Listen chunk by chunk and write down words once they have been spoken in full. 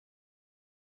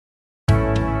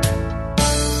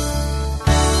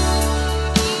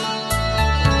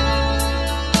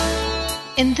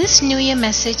In this New Year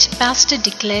message, Pastor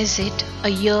declares it a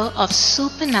year of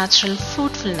supernatural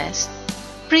fruitfulness.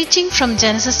 Preaching from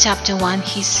Genesis chapter 1,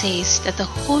 he says that the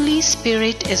Holy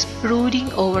Spirit is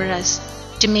brooding over us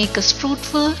to make us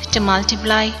fruitful, to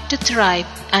multiply, to thrive,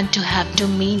 and to have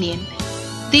dominion.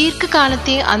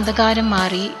 ദീർഘകാലത്തെ അന്ധകാരം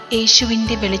മാറി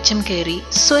യേശുവിൻ്റെ വെളിച്ചം കയറി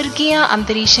സ്വർഗീയ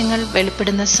അന്തരീക്ഷങ്ങൾ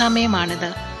വെളിപ്പെടുന്ന സമയമാണിത്.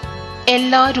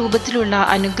 എല്ലാ രൂപത്തിലുള്ള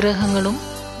അനുഗ്രഹങ്ങളും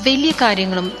വലിയ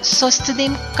കാര്യങ്ങളും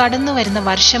സ്വസ്ഥതയും കടന്നു വരുന്ന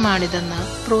വർഷമാണിതെന്ന്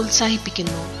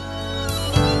പ്രോത്സാഹിപ്പിക്കുന്നു.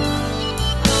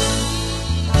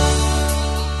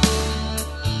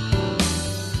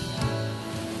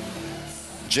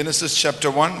 Genesis chapter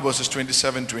 1 verses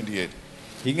 27-28.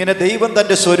 ഇങ്ങനെ ദൈവം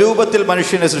തന്റെ സ്വരൂപത്തിൽ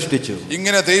മനുഷ്യനെ സൃഷ്ടിച്ചു.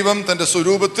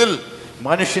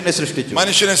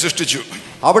 മനുഷ്യനെ സൃഷ്ടിച്ചു.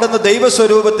 അവിടുന്ന് ദൈവ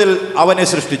സ്വരൂപത്തിൽ അവനെ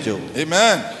സൃഷ്ടിച്ചു.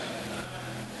 Amen.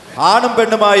 ആണും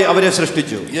പെണ്ണുമായി അവരെ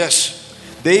സൃഷ്ടിച്ചു. Yes.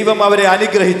 ദൈവം അവരെ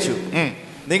അനുഗ്രഹിച്ചു.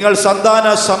 നിങ്ങൾ സന്താന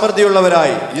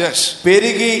സമൃദ്ധിയുള്ളവരായി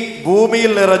പെരുകി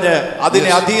ഭൂമിയിൽ നിറഞ്ഞ് അതിനെ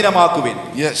അധീനമാക്കുവിൻ.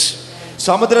 Yes.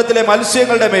 സമുദ്രത്തിലെ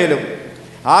മത്സ്യങ്ങളുടെ മേലും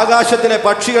ആകാശത്തിലെ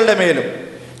പക്ഷികളുടെ മേലും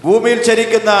ഭൂമിയിൽ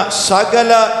ചരിക്കുന്ന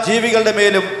സകല ജീവികളുടെ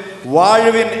മേലും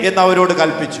വാഴുവിൻ എന്ന് അവരോട്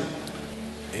കൽപ്പിച്ചു.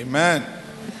 Amen.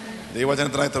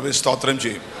 ദൈവവചനത്തിനായി സ്തോത്രം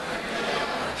ചെയ്യും.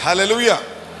 ഹല്ലേലൂയ.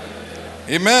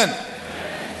 Amen.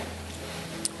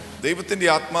 ദൈവത്തിൻ്റെ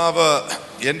ആത്മാവ്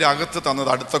എൻ്റെ അകത്ത് തന്നത്,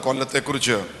 അടുത്ത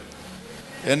കൊല്ലത്തെക്കുറിച്ച്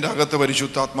എൻ്റെ അകത്ത്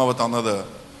പരിശുദ്ധാത്മാവ് തന്നത്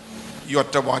ഈ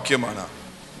ഒറ്റ വാക്യമാണ്.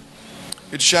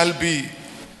 It shall be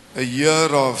a year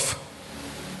of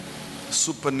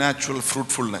supernatural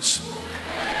fruitfulness.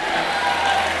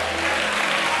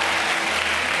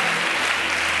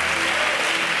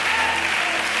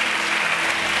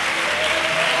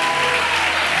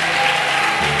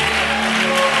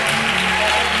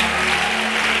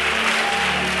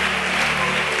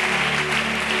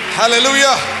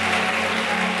 Hallelujah.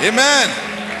 Amen.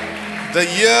 The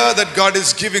year that God is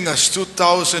giving us,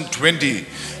 2020,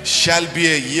 shall be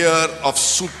a year of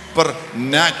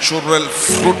supernatural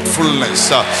fruitfulness.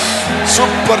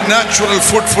 Supernatural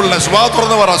fruitfulness.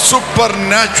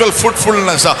 Supernatural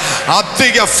fruitfulness.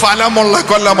 അധിക ഫലമുള്ള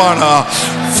കൊല്ലമാണ്.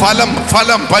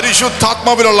 ഫലം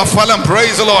പരിശുദ്ധാത്മാവിലുള്ള ഫലം.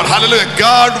 Praise the Lord. Hallelujah.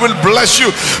 God will bless you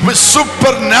with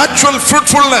supernatural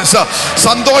fruitfulness.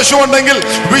 സന്തോഷമുണ്ടെങ്കിൽ,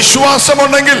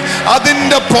 വിശ്വാസമുണ്ടെങ്കിൽ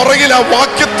അതിന്റെ പുറകിൽ, ആ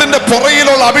വാക്യത്തിന്റെ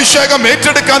പുറകിലുള്ള അഭിഷേകം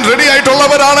ഏറ്റെടുക്കാൻ റെഡി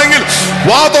ആയിട്ടുള്ളവരാണെങ്കിൽ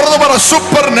വാ തുറന്ന് പറ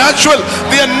supernatural.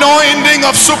 The anointing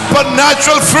of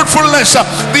supernatural fruitfulness.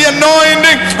 The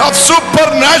anointing of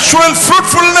supernatural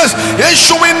fruitfulness.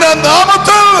 യേശുവിന്റെ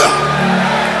നാമത്തിൽ.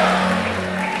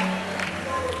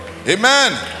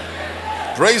 Amen.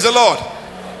 Praise the Lord.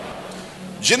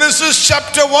 Genesis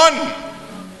chapter 1.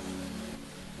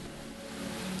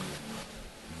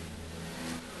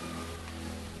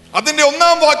 അതിന്റെ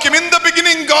ഒന്നാം വാക്യം, in the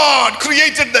beginning God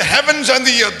created the heavens and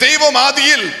the earth. ദൈവം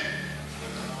ആദിയിൽ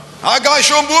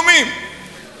ആകാശവും ഭൂമിയും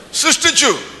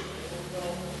സൃഷ്ടിച്ചു.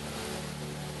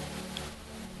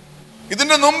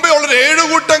 ഇതിന്റെ മുമ്പേ ഉള്ളൊരു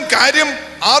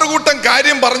 6 കൂട്ടം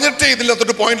കാര്യം പറഞ്ഞിട്ടേ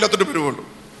ഇതിലൊരു പോയിന്റിലൊരു വരുവുള്ളൂ.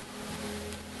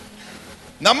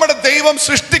 നമ്മുടെ ദൈവം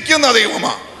സൃഷ്ടിക്കുന്ന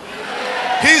ദൈവമാണ്.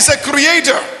 He is a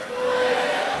creator.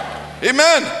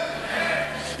 Amen.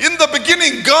 In the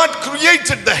beginning God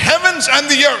created the heavens and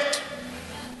the earth.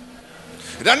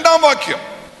 രണ്ടാം വാക്യം,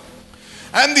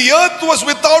 and the earth was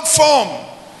without form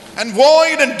and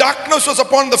void, and darkness was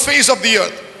upon the face of the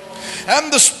earth, and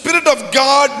the Spirit of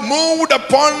God moved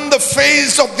upon the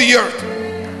face of the earth.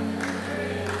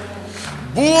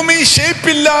 ഭൂമി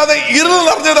ഷേപ്പില്ലാതെ ഇരുൾ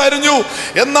നിറഞ്ഞതായിരുന്നു.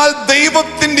 എന്നാൽ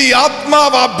ദൈവത്തിന്റെ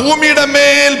ആത്മാവ് ആ ഭൂമിയുടെ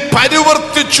മേൽ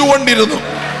പരിവർത്തിച്ചുകൊണ്ടിരുന്നു.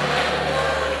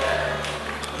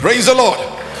 Praise the Lord.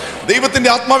 ദൈവത്തിന്റെ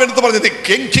ആത്മാവ് എടുത്ത് പറഞ്ഞത്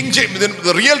King James,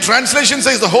 the real translation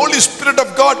says the Holy Spirit of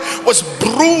God was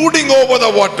brooding over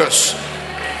the waters.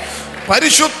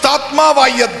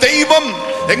 പരിശുദ്ധാത്മാവായ ദൈവം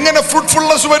എങ്ങനെ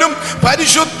ഫ്രൂട്ട്ഫുൾനെസ് വരും?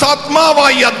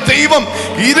 പരിശുദ്ധാത്മാവായ ദൈവം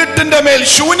ഇരുട്ടിന്റെ മേൽ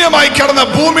ശൂന്യമായി കിടന്ന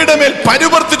ഭൂമിയുടെ മേൽ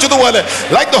പരിവർത്തിച്ചതുപോലെ,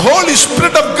 like the Holy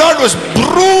Spirit of God was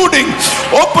brooding.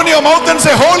 Open your mouth and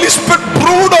say, Holy Spirit,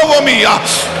 brood over me.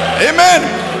 Amen.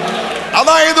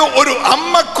 അതായത് ഒരു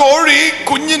അമ്മ കോഴി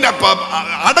കുഞ്ഞിന്റെ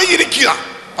അടയിരിക്കുക,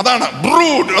 അതാണ്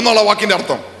ബ്രൂഡ് എന്നുള്ള വാക്കിന്റെ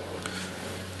അർത്ഥം.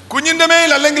 കുഞ്ഞിന്റെ മേൽ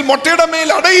അല്ലെങ്കിൽ മുട്ടയുടെ മേൽ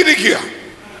അടയിരിക്കുക.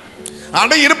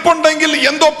 അടയിരിപ്പുണ്ടെങ്കിൽ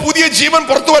എന്തോ പുതിയ ജീവൻ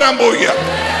പുറത്തു വരാൻ പോവുക.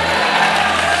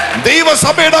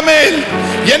 ദൈവസഭയുടെ മേൽ,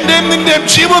 എന്റെയും നിന്റെയും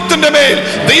ജീവിതത്തിന്റെ മേൽ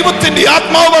ദൈവത്തിന്റെ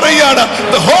ആത്മാവ് പറയുകയാണ്,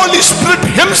 the Holy Spirit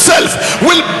himself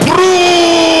will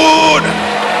brood.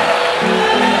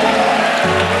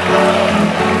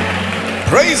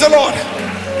 Praise the Lord.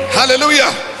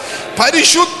 Hallelujah.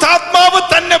 പരിശുദ്ധാത്മാവ്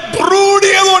തന്നെ ബ്രൂഡ്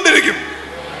ചെയ്തുകൊണ്ടിരിക്കും.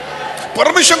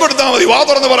 പെർമിഷൻ കൊടുത്താൽ മതി. വാ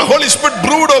തുറന്ന് പറ, holy spirit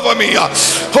brood over me.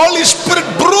 Holy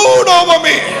spirit brood over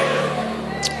me.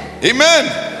 Amen.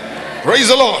 Praise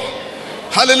the Lord.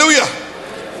 Hallelujah.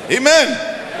 Amen.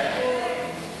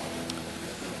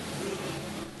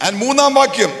 And മൂന്നാം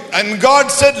വാക്യം, and God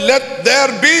said let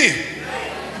there be,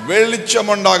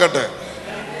 വെളിച്ചമുണ്ടാകട്ടെ.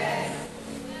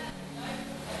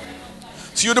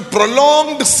 ഒരു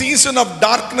prolonged season of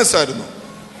darkness ആയിരുന്നു.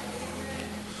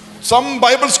 Some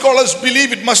Bible scholars believe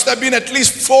it must have been at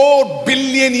least 4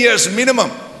 billion years minimum.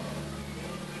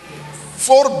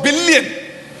 4 billion,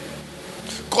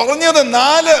 കുറഞ്ഞത്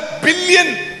 4 billion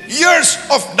years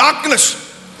of darkness.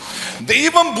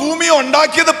 ദൈവം ഭൂമിയെ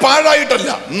ഉണ്ടാക്കിയത് പാഴായിട്ടല്ല,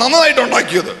 നന്നായിട്ട്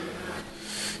ഉണ്ടാക്കിയത്.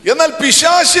 എന്നാൽ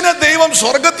പിശാചിനെ ദൈവം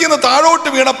സ്വർഗത്തിൽ നിന്ന് താഴോട്ട്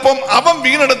വീണപ്പം അവൻ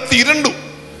വീണെടുത്ത് ഇരുണ്ടു.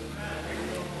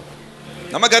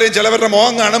 നമുക്കറിയാം, ചിലവരുടെ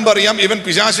മോഹം കാണുമ്പോൾ അറിയാം ഇവൻ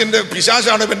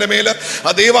പിശാചാണ് ഇവന്റെ മേല്, ആ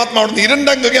ദൈവാത്മാവ്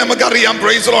ഇരുണ്ടെങ്കിൽ നമുക്കറിയാം.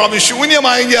 Praise the Lord. അവൻ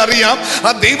ശൂന്യമായെങ്കിൽ അറിയാം ആ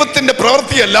ദൈവത്തിന്റെ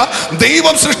പ്രവൃത്തിയല്ല.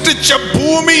 ദൈവം സൃഷ്ടിച്ച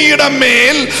ഭൂമിയുടെ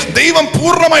മേൽ ദൈവം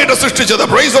പൂർണ്ണമായിട്ട് സൃഷ്ടിച്ചത്.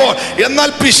 Praise the Lord. എന്നാൽ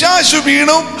പിശാച്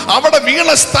വീണു, അവിടെ വീണ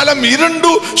സ്ഥലം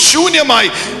ഇരുണ്ടു, ശൂന്യമായി.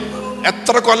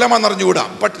 എത്ര കൊല്ലമാണെന്ന് അറിഞ്ഞുകൂടാ.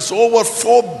 But it's over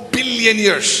 4 billion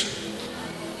years.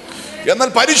 എന്നാൽ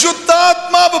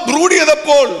പരിശുദ്ധാത്മാവ് ബ്രൂഡ്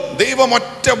ചെയ്തപ്പോൾ ദൈവം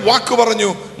ഒറ്റ വാക്ക് പറഞ്ഞു,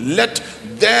 ലെറ്റ്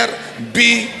there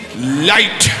be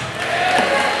light.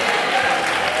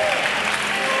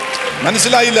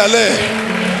 മനസ്സിലായില്ല അല്ലേ?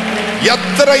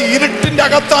 എത്ര ഇരുട്ടിന്റെ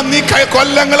അകത്താ നീ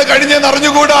കൊല്ലങ്ങൾ കഴിഞ്ഞെന്ന്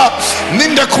അറിഞ്ഞുകൂടാ.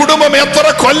 നിന്റെ കുടുംബം എത്ര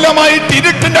കൊല്ലമായിട്ട്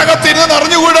ഇരുട്ടിന്റെ അകത്ത് ഇരുന്ന്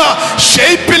അറിഞ്ഞുകൂടാ.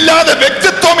 ഷേപ്പില്ലാതെ,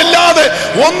 വ്യക്തിത്വമില്ലാതെ,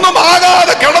 ഒന്നും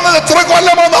ആകാതെ കിടന്നത് എത്ര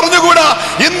കൊല്ലമാണെന്ന് അറിഞ്ഞുകൂടാ.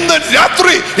 ഇന്ന്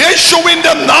രാത്രി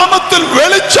യേശുവിന്റെ നാമത്തിൽ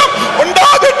വെളിച്ചം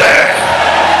ഉണ്ടാകട്ടെ.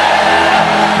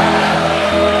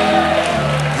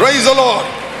 Praise the Lord.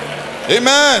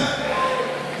 Amen.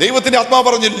 ദൈവത്തിന്റെ ആത്മാവ്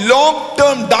പറഞ്ഞു, ലോങ്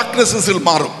ടേം ഡാർക്ക്നെസ്സിൽ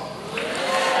മാറും.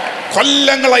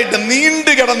 കൊല്ലങ്ങളായിട്ട്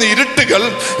നീണ്ടു കിടന്ന ഇരുട്ടുകൾ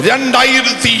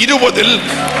 2020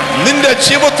 നിന്റെ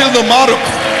ജീവിതത്തിൽ നിന്ന് മാറും.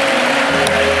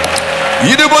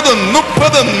 20,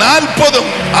 30, 40,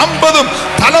 50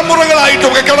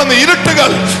 തലമുറകളായിട്ടൊക്കെ കിടന്ന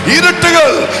ഇരുട്ടുകൾ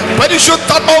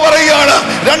പരിശുദ്ധാത്മാവ് പറയുകയാണ്,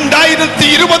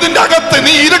 2020 അകത്ത്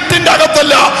നീ ഇരുട്ടിന്റെ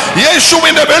അകത്തല്ല,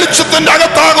 യേശുവിന്റെ വെളിച്ചത്തിന്റെ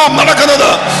അകത്താകും നടക്കുന്നത്.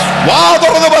 വാ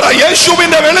തുറന്ന് പറ,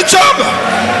 യേശുവിന്റെ വെളിച്ചം.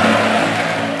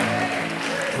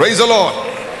 Praise the Lord.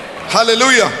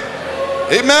 Hallelujah.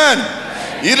 Amen.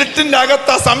 ഇരുട്ടിന്റെ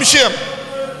അകത്ത സംശയം,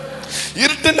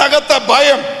 ഇരുട്ടിന്റെ അകത്ത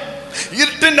ഭയം,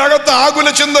 ഇരുട്ടിന്റെ അകത്ത് ആകുല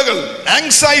ചിന്തകൾ,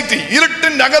 ആങ്സൈറ്റി,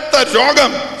 ഇരുട്ടിന്റെ അകത്ത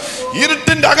രോഗം,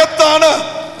 ഇരുട്ടിന്റെ അകത്താണ്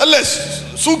അല്ലെ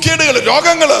സൂക്കേടുകൾ,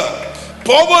 രോഗങ്ങള്,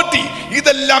 പോവേർട്ടി,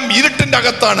 ഇതെല്ലാം ഇരുട്ടിന്റെ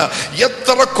അകത്താണ്.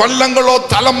 എത്ര കൊല്ലങ്ങളോ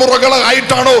തലമുറകളോ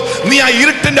ആയിട്ടാണോ നീ ആ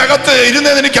ഇരുട്ടിന്റെ അകത്ത്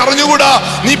ഇരുന്നതെന്ന് എനിക്ക് അറിഞ്ഞുകൂടാ.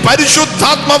 നീ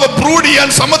പരിശുദ്ധാത്മാവ് ബ്രൂഡ് ചെയ്യാൻ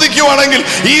സമ്മതിക്കുവാണെങ്കിൽ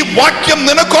ഈ വാക്യം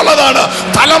നിനക്കുള്ളതാണ്.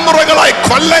 തലമുറകളായി,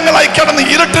 കൊല്ലങ്ങളായി കിടന്ന്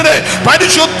ഇരുട്ടിനെ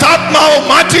പരിശുദ്ധാത്മാവ്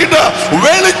മാറ്റിയിട്ട്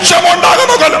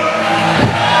വെളിച്ചമുണ്ടാകുന്ന കൊല്ലം.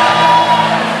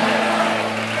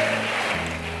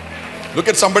 Look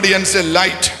at somebody and say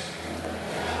light.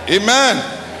 Amen.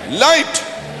 Light.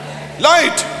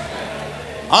 Light.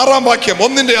 6-ാം വാക്യം,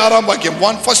 1-ന്റെ 6-ാം വാക്യം,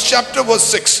 1 chapter verse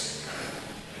 6.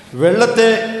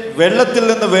 വെള്ളത്തിൽ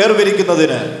നിന്ന്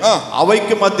വേർതിരിക്കുന്നതിന്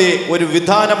അവയ്ക്ക് മധ്യേ ഒരു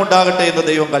വിധാനമുണ്ടാകട്ടെ എന്ന്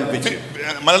ദൈവം കൽപ്പിച്ചു.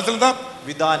 മലയാളത്തിൽ എന്താ?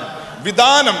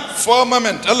 വിധാനം.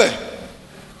 ഫർമമെന്റ് അല്ലേ?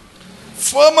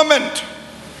 ഫർമമെന്റ്,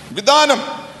 വിധാനം.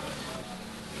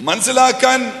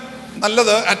 മനസ്സിലാക്കാൻ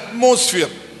നല്ലത്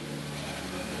atmosphere.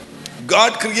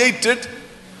 God created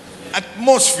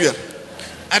atmosphere.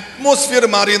 Atmosphere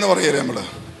മാറി എന്ന് പറയരുത് നമ്മള്.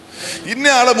 ഇന്ന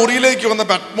ആള് മുറിയിലേക്ക്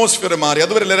വന്നപ്പോൾ അറ്റ്മോസ്ഫിയർ മാറി.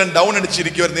 അതുവരെ എല്ലാവരും ഡൗൺ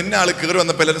അടിച്ചിരിക്കുമായിരുന്നു. ഇന്ന ആള് കയറി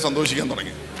വന്നപ്പോൾ എല്ലാവരും സന്തോഷിക്കാൻ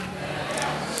തുടങ്ങി.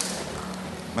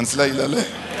 മനസ്സിലായില്ല അല്ലേ?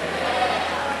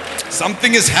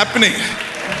 Something is happening.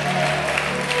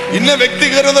 ഇന്ന വ്യക്തി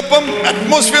കയറി വന്നപ്പം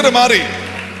അറ്റ്മോസ്ഫിയർ മാറി.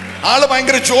 ആള്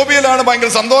ഭയങ്കര ചോബിയലാണ്, ഭയങ്കര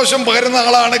സന്തോഷം പകരുന്ന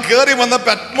ആളാണ്. കയറി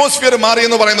വന്നപ്പോൾ അറ്റ്മോസ്ഫിയർ മാറി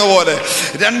എന്ന് പറയുന്ന പോലെ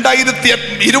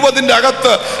 2020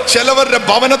 അകത്ത്, ചിലവരുടെ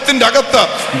ഭവനത്തിന്റെ അകത്ത്,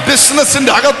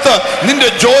 ബിസിനസിന്റെ അകത്ത്, നിന്റെ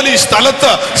ജോലി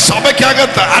സ്ഥലത്ത്,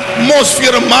 സഭയ്ക്കകത്ത്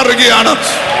അറ്റ്മോസ്ഫിയർ മാറുകയാണ്.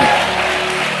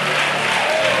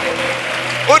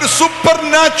 ഒരു സൂപ്പർ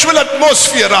നാച്ചുറൽ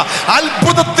അറ്റ്മോസ്ഫിയർ,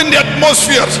 അത്ഭുതത്തിന്റെ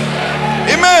അറ്റ്മോസ്ഫിയർ.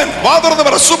 ആമേൻ. വാ തുറന്ന്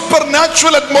പറ, സൂപ്പർ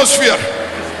നാച്ചുറൽ അറ്റ്മോസ്ഫിയർ.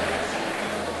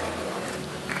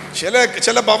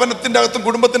 ചില ഭവനത്തിന്റെ അകത്തും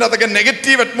കുടുംബത്തിന്റെ അകത്തൊക്കെ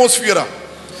നെഗറ്റീവ് അറ്റ്മോസ്ഫിയറാ.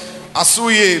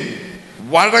 അസൂയയും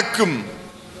വഴക്കും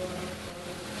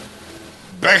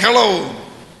ബഹളവും,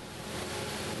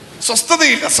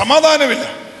 സ്വസ്ഥതയില്ല, സമാധാനമില്ല.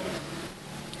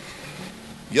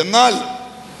 എന്നാൽ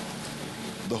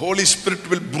the Holy Spirit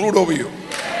will brood over you.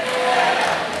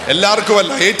 എല്ലാവർക്കും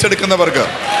അല്ല, ഏറ്റെടുക്കുന്നവർക്ക്.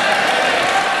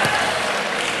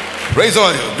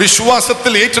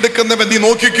 വിശ്വാസത്തിൽ ഏറ്റെടുക്കുന്നവൻ നീ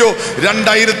നോക്കിക്കോ,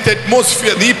 2000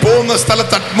 അറ്റ്മോസ്ഫിയർ, നീ പോകുന്ന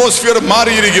സ്ഥലത്ത് അറ്റ്മോസ്ഫിയർ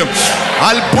മാറിയിരിക്കും.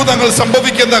 അത്ഭുതങ്ങൾ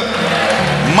സംഭവിക്കുന്ന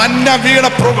മന്ന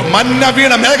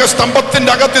വീണ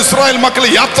മേഘസ്തംഭത്തിന്റെ അകത്ത് ഇസ്രായേൽ മക്കൾ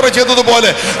യാത്ര ചെയ്തതുപോലെ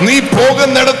നീ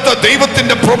പോകുന്നിടത്ത്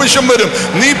ദൈവത്തിന്റെ പ്രൊവിഷൻ വരും.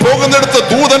 നീ പോകുന്നിടത്ത്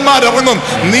ദൂതന്മാർ ഇറങ്ങും.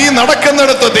 നീ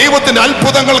നടക്കുന്നിടത്ത് ദൈവത്തിന്റെ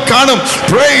അത്ഭുതങ്ങൾ കാണും.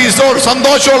 പ്രൈസ് ദി,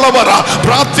 സന്തോഷമുള്ളവർ,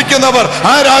 പ്രാർത്ഥിക്കുന്നവർ,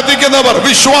 ആരാധിക്കുന്നവർ,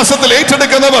 വിശ്വാസത്തിൽ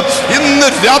ഏറ്റെടുക്കുന്നവർ, ഇന്ന്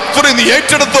രാത്രി നീ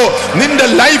ഏറ്റെടുത്തോ. നിന്റെ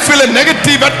ലൈഫിലെ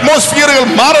നെഗറ്റീവ് അറ്റ്മോസ്ഫിയറുകൾ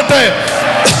മാറട്ടെ.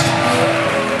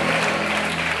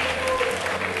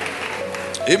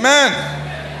 ആമേൻ.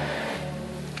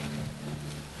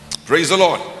 Praise the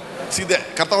Lord. See the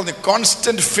കർത്താവ്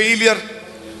constant failure,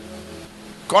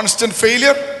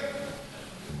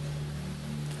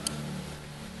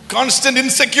 constant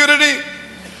insecurity,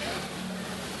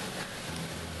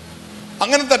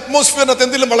 അങ്ങനത്തെ അറ്റ്മോസ്ഫിയറിനകത്ത്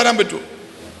എന്തെങ്കിലും വളരാൻ പറ്റുമോ?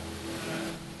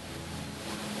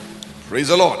 Praise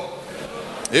the Lord.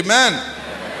 Amen.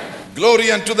 Glory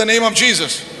unto the name of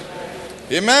Jesus.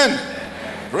 Amen.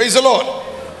 Praise the Lord.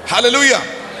 Hallelujah.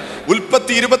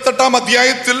 ഉൽപ്പത്തി 28-ാം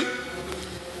അധ്യായത്തിൽ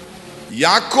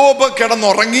യാക്കോബ്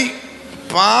കിടന്നുറങ്ങി,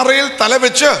 പാറയിൽ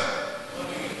തലവെച്ച്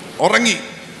ഉറങ്ങി.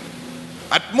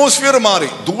 അറ്റ്മോസ്ഫിയർ മാറി.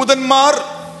 ദൂതന്മാർ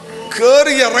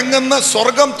കേറി ഇറങ്ങുന്ന,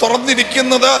 സ്വർഗം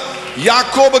തുറന്നിരിക്കുന്നത്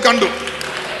യാക്കോബ് കണ്ടു.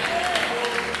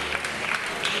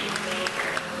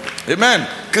 ആമേൻ.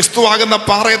 ക്രിസ്തു ആകുന്ന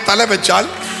പാറയെ തലവെച്ചാൽ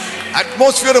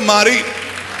അറ്റ്മോസ്ഫിയർ മാറി,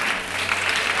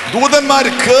 ദൂതന്മാർ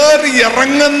കേറി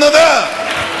ഇറങ്ങുന്നത്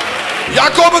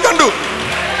യാക്കോബ് കണ്ടു.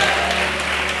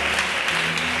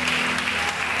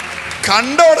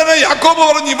 കണ്ട ഉടനെ യാക്കോബ്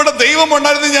പറഞ്ഞു, ഇവിടെ ദൈവം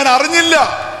ഉണ്ടായിരുന്നു ഞാൻ അറിഞ്ഞില്ല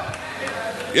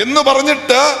എന്ന്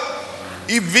പറഞ്ഞിട്ട്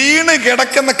ഈ വീണ്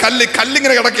കിടക്കുന്ന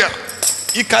കല്ലിങ്ങനെ കിടക്കുക.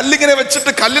 ഈ കല്ലിങ്ങനെ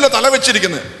വെച്ചിട്ട് കല്ലിലെ തല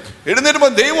വെച്ചിരിക്കുന്നത്.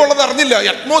 എഴുന്നേറ്റുമ്പോൾ ദൈവം ഉള്ളത് അറിഞ്ഞില്ല.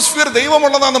 അറ്റ്മോസ്ഫിയർ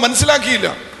ദൈവമുള്ളതാണെന്ന് മനസ്സിലാക്കിയില്ല.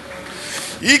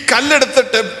 ഈ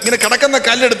കല്ലെടുത്തിട്ട്, ഇങ്ങനെ കിടക്കുന്ന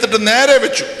കല്ലെടുത്തിട്ട് നേരെ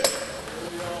വെച്ചു.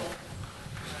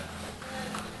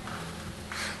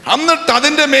 എന്നിട്ട്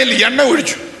അതിന്റെ മേൽ എണ്ണ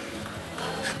ഒഴിച്ചു.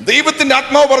 ദൈവത്തിന്റെ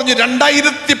ആത്മാവ് പറഞ്ഞു,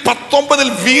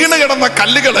 2019 വീണ് കിടന്ന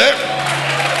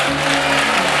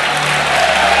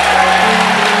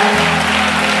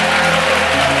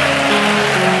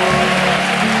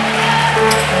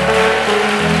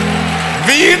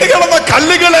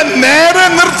കല്ലുകള് നേരെ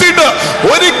നിർത്തിയിട്ട്,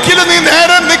 ഒരിക്കലും നീ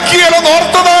നേരെ നിൽക്കുകയെന്ന്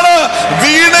ഓർത്തതാണ്.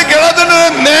 വീണ് കിടന്നിട്ട്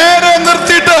നേരെ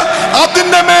നിർത്തിയിട്ട്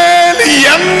അതിന്റെ മേൽ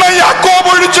എണ്ണ യാക്കോബ്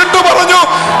ഒഴിച്ചിട്ട് പറഞ്ഞു,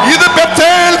 ഇത്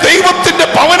ബേഥേൽ ദൈവത്തിന്റെ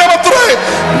ഭവനമത്രേ.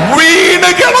 വീണ്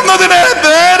കിടന്നതിനെ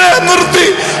നേരെ നിർത്തി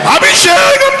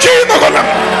അഭിഷേകം ചെയ്യുന്ന കൊല്ലം.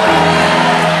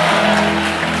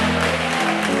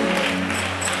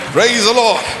 Praise the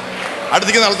Lord.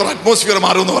 അടുത്തേക്ക് നടത്തുന്ന അറ്റ്മോസ്ഫിയർ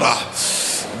മാറുമെന്ന് പറ.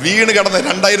 വീണ് കിടന്ന്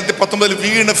 2019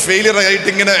 വീണ് ഫെയിലിയർ ആയിട്ട്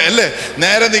ഇങ്ങനെ അല്ലേ,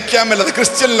 നേരെ നിൽക്കാൻ മേലാതെ,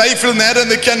 ക്രിസ്ത്യൻ ലൈഫിൽ നേരെ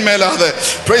നിൽക്കാൻ മേലാതെ,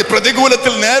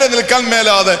 പ്രതികൂലത്തിൽ നേരെ നിൽക്കാൻ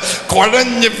മേലാതെ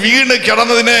കുഴഞ്ഞ് വീണ്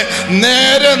കിടന്നതിനെ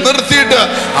നേരെ നിർത്തിയിട്ട്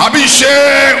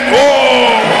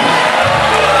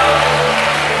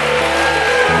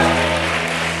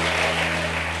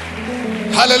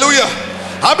ഹല്ലേലൂയ,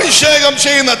 അഭിഷേകം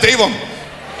ചെയ്യുന്ന ദൈവം.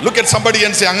 Look at somebody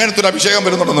and say, അങ്ങനത്തെ ഒരു അഭിഷേകം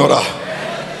വരുന്നുണ്ടെന്ന് പറ.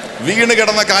 വീണ്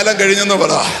കിടന്ന കാലം കഴിഞ്ഞെന്ന്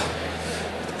പറ.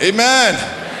 Amen.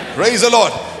 Praise the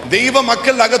Lord. ദൈവ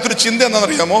മക്കളുടെ അകത്തൊരു ചിന്ത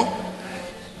എന്താണെന്നറിയാമോ?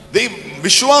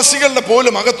 വിശ്വാസികളുടെ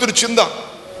പോലും അകത്തൊരു ചിന്ത,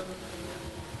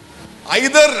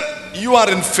 either you are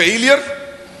in failure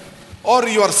or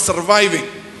you are surviving.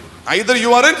 Either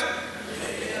you are in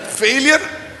failure,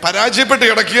 പരാജയപ്പെട്ട്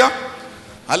കിടക്കുക,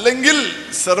 അല്ലെങ്കിൽ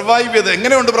സർവൈവ് ചെയ്ത്.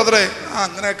 എങ്ങനെയുണ്ട് ബ്രദറെ?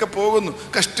 അങ്ങനെയൊക്കെ പോകുന്നു,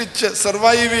 കഷ്ടിച്ച്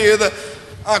സർവൈവ് ചെയ്ത്,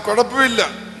 കുഴപ്പമില്ല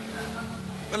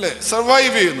അല്ലേ,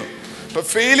 സർവൈവ് ചെയ്യുന്നു. ഇപ്പൊ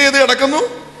ഫെയിൽ ചെയ്ത് കിടക്കുന്നു,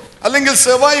 അല്ലെങ്കിൽ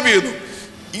സർവൈവ് ചെയ്യുന്നു.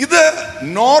 ഇത്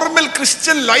നോർമൽ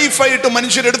ക്രിസ്ത്യൻ ലൈഫായിട്ട്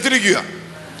മനുഷ്യരെടുത്തിരിക്കുക.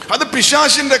 അത്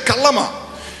പിശാചിന്റെ കള്ളമാ.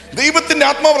 ദൈവത്തിന്റെ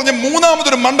ആത്മാവ് പറഞ്ഞ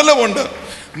മൂന്നാമതൊരു മണ്ഡലമുണ്ട്.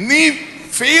 നീ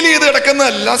ഫെയിൽ ചെയ്ത്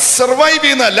കിടക്കുന്നതല്ല, സർവൈവ്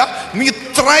ചെയ്യുന്നതല്ല, നീ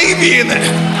ത്രൈവ് ചെയ്യുന്ന.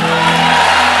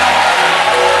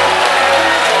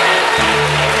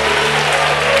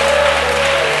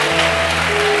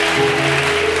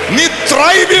 നീ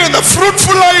ത്രൈവ് ചെയ്യുന്ന,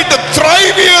 ഫ്രൂട്ട്ഫുൾ ആയിട്ട്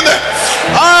ത്രൈവ് ചെയ്യുന്ന.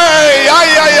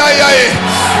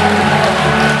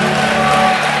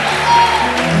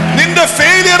 നിന്റെ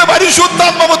ഫെയിലിയർ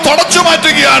പരിശുദ്ധാത്മാവ് തുടച്ചു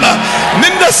മാറ്റുകയാണ്.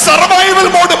 നിന്റെ സർവൈവൽ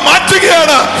മോഡ്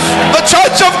മാറ്റുകയാണ്. The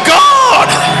church of God.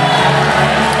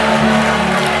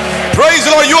 Praise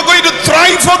the Lord. You are going to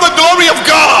thrive for the glory of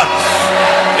God.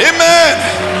 Amen.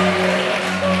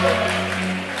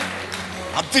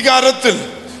 അധികാരത്തിൽ,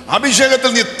 അഭിഷേകത്തിൽ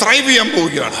നീ ത്രൈവ് ചെയ്യാൻ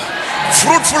പോവുകയാണ്,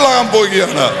 ഫ്രൂട്ട്ഫുൾ ആകാൻ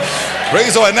പോവുകയാണ്.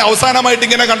 എന്നെ അവസാനമായിട്ട്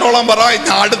ഇങ്ങനെ കണ്ടോളാൻ പറ.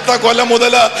 ഞാൻ അടുത്ത കൊല്ലം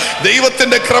മുതൽ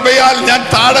ദൈവത്തിന്റെ കൃപയാൽ ഞാൻ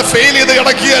താഴെ ഫെയിൽ ചെയ്ത്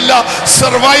കിടക്കുകയല്ല,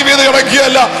 സർവൈവ് ചെയ്ത്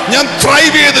കിടക്കുകയല്ല, ഞാൻ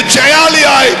ത്രൈവ് ചെയ്ത്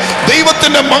ജയാളിയായി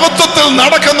ദൈവത്തിന്റെ മഹത്വത്തിൽ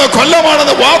നടക്കുന്ന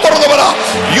കൊല്ലമാണെന്ന് വാ തുറന്ന് പറ.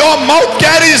 Your mouth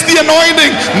carries the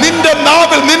anointing. നിന്റെ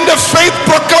നാവിൽ നിന്റെ faith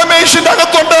proclamation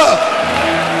അകത്തുണ്ട്.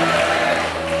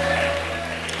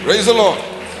 Praise the Lord.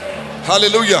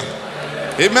 Hallelujah.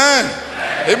 Amen.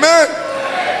 Amen.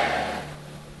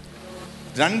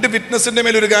 രണ്ട് വിറ്റ്നസിന്റെ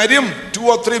മേൽ ഒരു കാര്യം, 2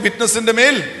 or 3 വിറ്റ്നസിന്റെ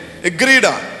മേൽ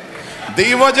എഗ്രീഡാ.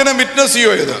 ദൈവവചനം വിറ്റ്നസ്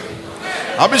ചെയ്യോ, ഇത്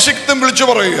അഭിഷിക്തം വിളിച്ചു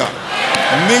പറയുക.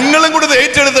 നിങ്ങളും കൂടി ഇത്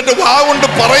ഏറ്റെടുത്തിട്ട് വാ കൊണ്ട്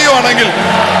പറയുവാണെങ്കിൽ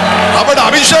അവിടെ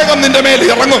അഭിഷേകം നിന്റെ മേൽ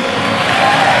ഇറങ്ങും.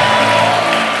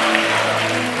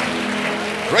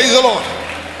 Praise the Lord.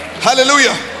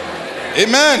 Hallelujah.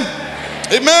 Amen.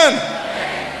 Amen.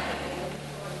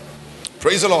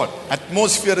 Praise the Lord.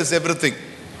 Atmosphere is everything.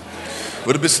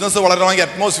 ഒരു ബിസിനസ് വളരണമെങ്കിൽ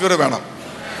അറ്റ്മോസ്ഫിയർ വേണം.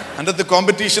 അതിൻ്റെ അകത്ത്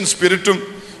കോമ്പറ്റീഷൻ സ്പിരിറ്റും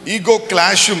ഈഗോ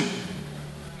ക്ലാഷും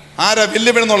ആരാ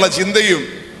വെല്ലുവിടുന്നുള്ള ചിന്തയും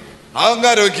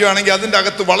അഹങ്കാരം ഒക്കെയാണെങ്കിൽ അതിൻ്റെ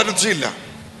അകത്ത് വളർച്ചയില്ല.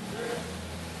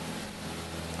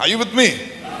 Are you with me?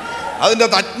 അതിൻ്റെ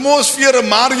അകത്ത് അറ്റ്മോസ്ഫിയർ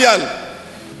മാറിയാൽ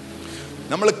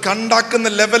നമ്മൾ കണ്ടാക്കുന്ന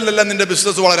ലെവലിലല്ല നിന്റെ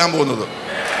ബിസിനസ് വളരാൻ പോകുന്നത്.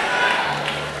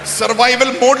 സർവൈവൽ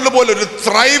മോഡിൽ പോലെ ഒരു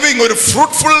ത്രൈവിംഗ്, ഒരു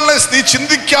ഫ്രൂട്ട്ഫുൾനെസ് നീ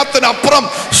ചിന്തിക്കാത്തതിനപ്പുറം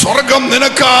സ്വർഗം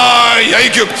നിനക്കായി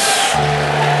അയക്കും.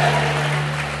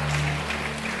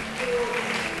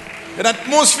 An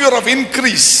atmosphere of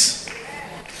increase,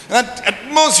 an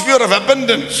atmosphere of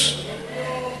abundance.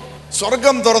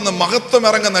 സ്വർഗം തുറന്ന് മഹത്വം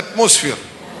ഇറങ്ങുന്ന atmosphere.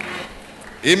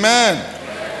 Amen.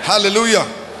 Hallelujah.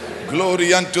 Glory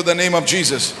unto the name of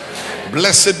Jesus.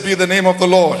 Blessed be the name of the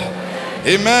Lord.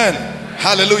 Amen.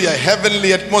 Hallelujah. Heavenly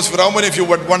atmosphere. How many of you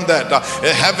would want that?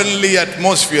 A heavenly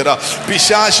atmosphere.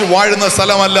 പിശാച് വാഴുന്ന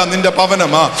സ്ഥലമല്ല നിന്റെ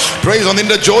ഭവനം. Praise on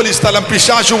നിന്റെ ജോലി സ്ഥലം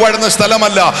പിശാച് വാഴുന്ന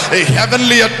സ്ഥലമല്ല. A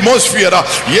heavenly atmosphere.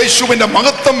 യേശുവിന്റെ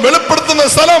മഹത്വം വെളിപ്പെടുത്തുന്ന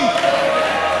സ്ഥലം.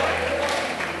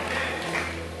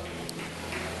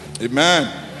 Amen.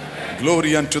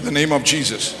 Glory unto the name of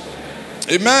Jesus.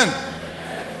 Amen.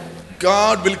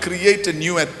 God will create a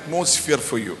new atmosphere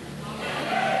for you.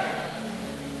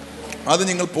 അത്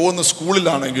നിങ്ങൾ പോകുന്ന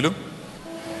സ്കൂളിലാണെങ്കിലും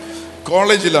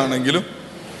കോളേജിലാണെങ്കിലും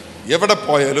എവിടെ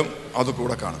പോയാലും അത്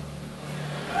കൂടെ കാണും.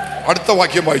 അടുത്ത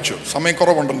വാക്യം വായിച്ചു, സമയം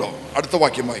കുറവുണ്ടല്ലോ. അടുത്ത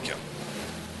വാക്യം വായിക്കാം.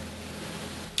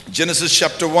 Genesis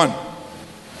chapter 1.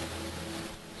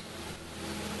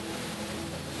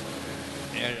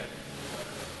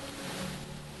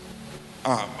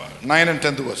 9 and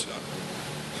 10 verse.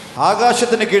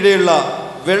 ആകാശത്തിന് കീഴെയുള്ള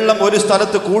വെള്ളം ഒരു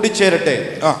സ്ഥലത്ത് കൂടിച്ചേരട്ടെ,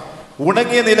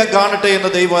 ഉണങ്ങിയ നിലം കാണട്ടെ എന്ന്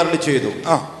ദൈവം അരുളി ചെയ്തു.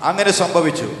 അങ്ങനെ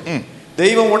സംഭവിച്ചു.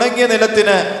 ദൈവം ഉണങ്ങിയ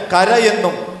നിലത്തിന് കര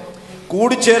എന്നും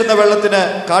കൂടിച്ചേർന്ന വെള്ളത്തിന്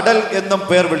കടൽ എന്നും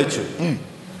പേർ വിളിച്ചു.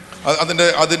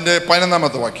 അതിന്റെ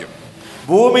 11ാമത്തെ വാക്യം.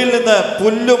 ഭൂമിയിൽ നിന്ന്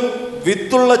പുല്ലും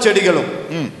വിത്തുള്ള ചെടികളും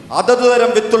അതത്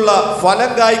തരം വിത്തുള്ള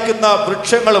ഫലം കായ്ക്കുന്ന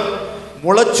വൃക്ഷങ്ങളും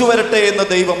മുളച്ചു വരട്ടെ എന്ന്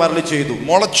ദൈവം അരുളി ചെയ്തു.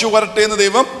 മുളച്ചു വരട്ടെ എന്ന്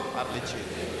ദൈവം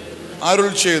അരുൾ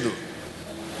ചെയ്തു.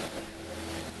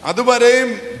 അതുവരെയും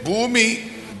ഭൂമി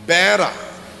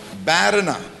ബാരന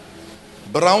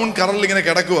ബ്രൗൺ കളറിൽ ഇങ്ങനെ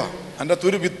കിടക്കുക. അതിൻ്റെ അകത്ത്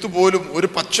ഒരു വിത്ത് പോലും, ഒരു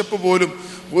പച്ചപ്പ് പോലും,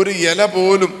 ഒരു ഇല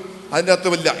പോലും അതിൻ്റെ അകത്ത്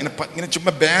ഇല്ല. ഇങ്ങനെ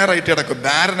ചുമ്മാ ബാരനായിട്ട്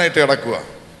കിടക്കുക.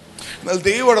 എന്നാൽ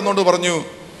ദൈവം ഇടന്നുകൊണ്ട് പറഞ്ഞു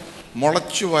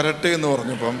മുളച്ചു വരട്ടെ എന്ന്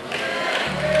പറഞ്ഞപ്പം,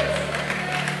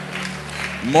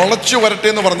 മുളച്ചു വരട്ടെ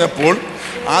എന്ന് പറഞ്ഞപ്പോൾ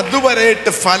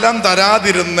അതുവരെയായിട്ട് ഫലം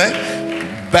തരാതിരുന്ന്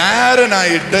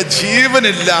ബാരനായിട്ട്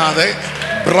ജീവനില്ലാതെ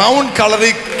ബ്രൗൺ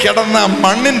കളറിൽ കിടന്ന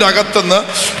മണ്ണിൻ്റെ അകത്തുനിന്ന്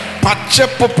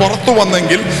പച്ചപ്പ് പുറത്തു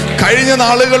വന്നെങ്കിൽ കഴിഞ്ഞ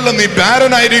നാളുകളിൽ നീ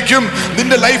ബാരനായിരിക്കും.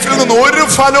 നിന്റെ ലൈഫിൽ നിന്ന് ഒരു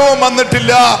ഫലവും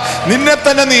വന്നിട്ടില്ല. നിന്നെ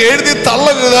തന്നെ നീ എഴുതി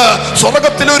തള്ളരുത്.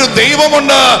 സ്വർഗത്തിലൊരു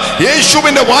ദൈവമുണ്ട്.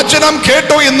 യേശുവിന്റെ വചനം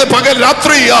കേട്ടോ ഇന്ന് പകൽ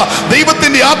രാത്രി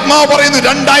ദൈവത്തിന്റെ ആത്മാവ് പറയുന്നു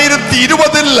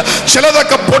 2020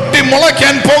 ചിലതൊക്കെ പൊട്ടി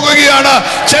മുളയ്ക്കാൻ പോകുകയാണ്.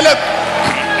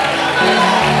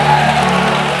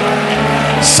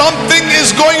 Something is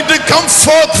going to come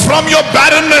forth from your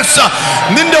barrenness.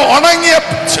 നിന്റെ ഉണങ്ങിയ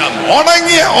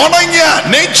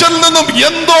നേച്ചറിൽ നിന്നും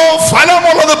എന്തോ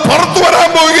ഫലമുള്ളത് പുറത്തു വരാൻ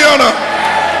പോവുകയാണ്.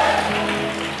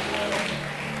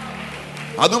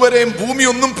 അതുവരെയും ഭൂമി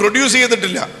ഒന്നും പ്രൊഡ്യൂസ്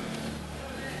ചെയ്തിട്ടില്ല.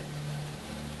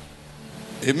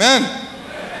 Amen.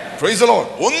 Praise the Lord.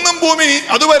 ഒന്നും ഭൂമി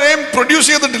അതുവരെയും പ്രൊഡ്യൂസ്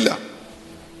ചെയ്തിട്ടില്ല.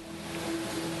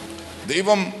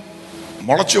 ദൈവം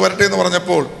മുളച്ചു വരട്ടെ എന്ന്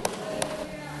പറഞ്ഞപ്പോൾ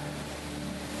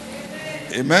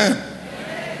Amen.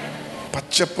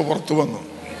 പച്ചപ്പ് പുറത്തു വന്നു,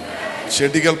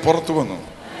 ചെടികൾ പുറത്തു വന്നു.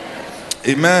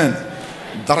 Amen.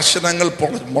 ദർശനങ്ങൾ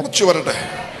മുളച്ചു വരട്ടെ,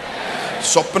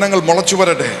 സ്വപ്നങ്ങൾ മുളച്ചു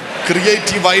വരട്ടെ,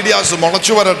 ക്രിയേറ്റീവ് ഐഡിയാസ്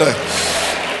മുളച്ചു വരട്ടെ,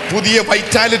 പുതിയ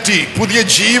വൈറ്റാലിറ്റി, പുതിയ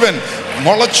ജീവൻ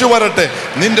മുളച്ചു വരട്ടെ.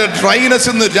 നിന്റെ ഡ്രൈനസ്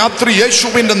ഇന്ന് രാത്രി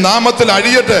യേശുവിന്റെ നാമത്തിൽ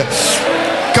അഴിയട്ടെ.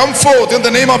 Come forth in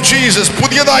the name of Jesus.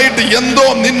 പുതിയതായിട്ട് എന്തോ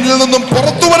നിന്നിൽ നിന്നും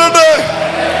പുറത്തു വരട്ടെ.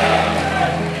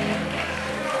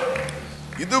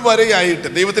 ഇതുവരെയായിട്ട്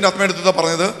ദൈവത്തിന്റെ ആത്മാവെടുത്ത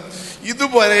പറഞ്ഞത്,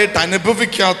 ഇതുവരെയായിട്ട്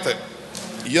അനുഭവിക്കാത്ത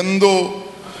എന്തോ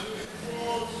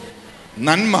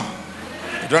നന്മ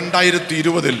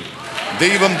 2020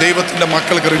 ദൈവം ദൈവത്തിന്റെ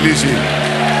മക്കൾക്ക് റിലീസ് ചെയ്യും.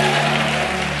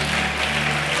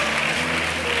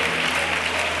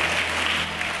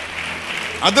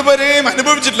 അതുവരെയും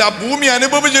അനുഭവിച്ചിട്ടില്ല. ആ ഭൂമി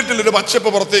അനുഭവിച്ചിട്ടില്ല ഒരു പച്ചപ്പ്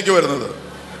പുറത്തേക്ക് വരുന്നത്.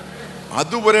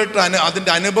 അതുവരെയായിട്ട്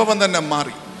അതിന്റെ അനുഭവം തന്നെ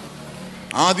മാറി.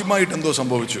 ആദ്യമായിട്ട് എന്തോ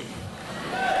സംഭവിച്ചു.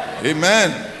 ആമേൻ,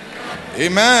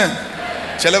 ആമേൻ.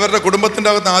 ചിലവരുടെ കുടുംബത്തിന്റെ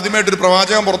അകത്ത് ആദ്യമായിട്ടൊരു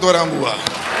പ്രവാചകൻ പുറത്തു വരാൻ പോവുക.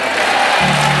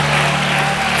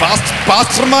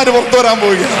 പാസ്റ്റർമാര് പുറത്തു വരാൻ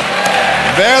പോവുക.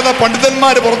 വേദ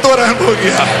പണ്ഡിതന്മാര് പുറത്തു വരാൻ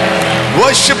പോവുക.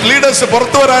 വർഷിപ്പ് ലീഡേഴ്സ്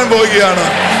പുറത്തു വരാൻ പോവുകയാണ്.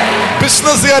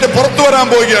 ബിസിനസ്സുകാർ പുറത്തു വരാൻ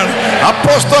പോവുകയാണ്.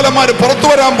 അപ്പോസ്തലന്മാര് പുറത്തു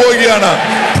വരാൻ പോവുകയാണ്.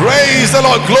 Praise the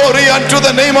Lord. Glory unto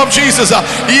the name of Jesus.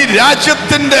 ഈ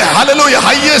രാജ്യത്തിന്റെ ഹല്ലേലൂയ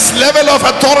ഹൈയസ്റ്റ് ലെവൽ ഓഫ്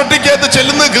അതോറിറ്റിക്ക്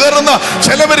ചെല്ലുന്ന കയറുന്ന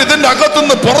ചിലവർ ഇതിന്റെ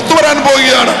അകത്തുനിന്ന് പുറത്തു വരാൻ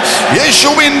പോവുകയാണ്.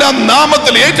 യേശുവിന്റെ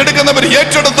നാമത്തിൽ ഏറ്റെടുക്കുന്നവർ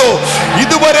ഏറ്റെടുത്തു.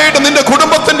 ഇതുവരെയായിട്ട് നിന്റെ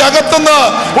കുടുംബത്തിന്റെ അകത്തുനിന്ന്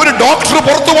ഒരു ഡോക്ടർ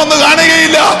പുറത്തു വന്ന്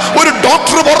കാണുകയില്ല. ഒരു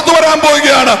ഡോക്ടർ പുറത്തു വരാൻ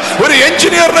പോവുകയാണ്. ഒരു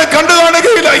എഞ്ചിനീയറിനെ കണ്ടു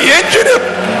കാണുകയില്ല. Engineer.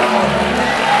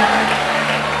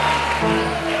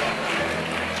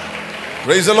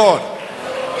 Praise the Lord.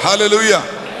 Hallelujah.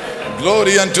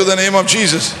 Glory unto the name of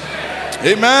Jesus.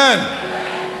 Amen.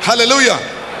 Hallelujah.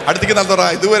 അടുത്തേക്ക് നടത്തറ.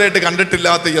 ഇതുവരെയായിട്ട്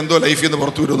കണ്ടിട്ടില്ലാത്ത എന്തോ ലൈഫിൽ നിന്ന്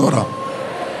പുറത്തു വരുമെന്ന് പറ.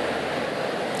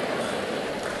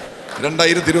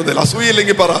 2020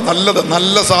 അസൂയില്ലെങ്കിൽ പറ.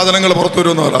 നല്ല സാധനങ്ങൾ പുറത്തു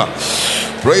വരുമെന്ന് പറ.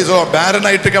 പ്രൈസ് ഓ.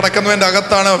 ബാരനായിട്ട് കിടക്കുന്നവന്റെ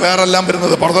അകത്താണ് വേറെല്ലാം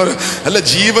വരുന്നത്. അല്ല,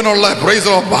 ജീവനുള്ള പ്രൈസ്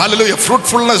ഓ ഹല്ലേലൂയ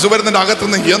ഫ്രൂട്ട്ഫുൾനെസ് വരുന്നതിന്റെ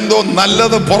അകത്തുനിന്ന് എന്തോ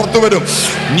നല്ലത് പുറത്തു വരും.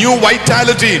 New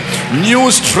vitality, new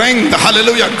strength.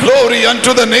 Hallelujah. Glory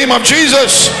unto the name of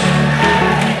Jesus.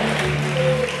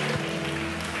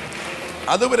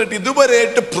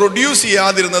 ഇതുവരെയായിട്ട് പ്രൊഡ്യൂസ്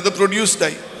ചെയ്യാതിരുന്നത്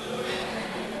പ്രൊഡ്യൂസ്ഡായി.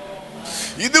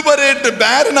 ഇതുവരെയായിട്ട്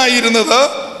ബാരനായിരുന്നത്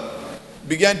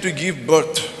began to give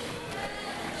birth.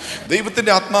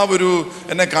 ദൈവത്തിന്റെ ആത്മാവ്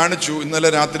എന്നെ കാണിച്ചു. ഇന്നലെ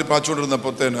രാത്രി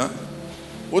പാച്ചുകൊണ്ടിരുന്നപ്പോഴത്തേന്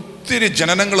ഒത്തിരി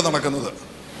ജനനങ്ങൾ നടക്കുന്നത്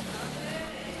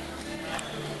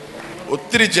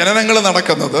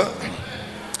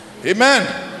ആമേൻ.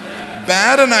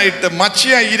 ബാരനായിട്ട്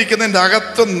മച്ചയായിരിക്കുന്നതിന്റെ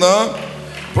അകത്തുനിന്ന്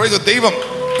ദൈവം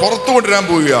പുറത്തു കൊണ്ടുവരാൻ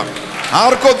പോവുക.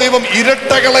 ആർക്കോ ദൈവം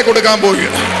ഇരട്ടകളെ കൊടുക്കാൻ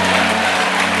പോവുക.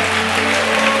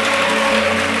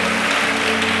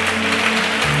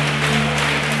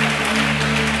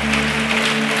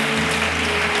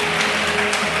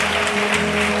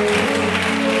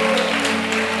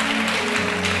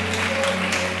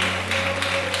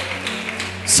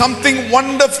 Something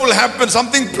wonderful happened.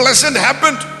 Something pleasant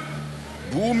happened.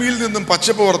 ഭൂമിയിൽ നിന്നും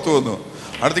പച്ചപ്പ് പുറത്തു വന്നു.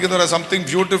 അടുത്തേക്ക് പറയാം, something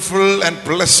beautiful and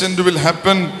pleasant will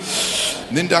happen.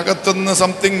 നിന്റെ അകത്തുനിന്ന്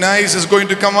something nice is going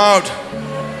to come out.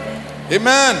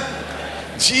 ആമേൻ.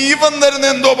 ജീവൻ തരുന്ന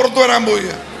എന്തോ പുറത്തു വരാൻ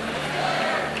പോയി.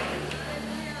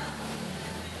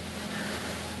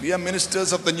 We are ministers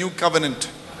of the new covenant.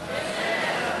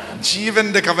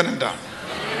 ജീവന്റെ കവനന്റാണ്.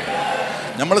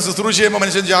 നമ്മൾ ശുശ്രൂഷ ചെയ്യുമ്പോൾ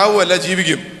മനുഷ്യൻ ചാവുമല്ല,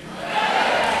 ജീവിക്കും.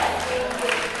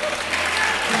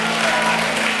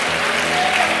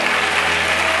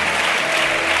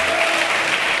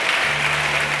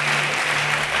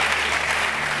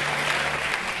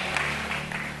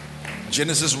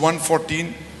 ജെനസിസ് 1:14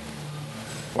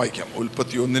 വായിക്കാം.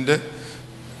 ഉൽപ്പത്തി 1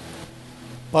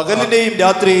 പകലിനെയും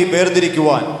രാത്രിയെയും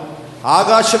വേർതിരിക്കുവാൻ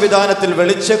ആകാശവിധാനത്തിൽ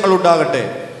വെളിച്ചങ്ങൾ ഉണ്ടാകട്ടെ.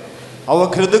 അവ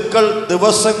ഋതുക്കൾ,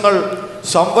 ദിവസങ്ങൾ,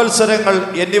 സംവത്സരങ്ങൾ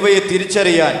എന്നിവയെ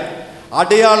തിരിച്ചറിയാൻ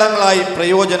അടയാളങ്ങളായി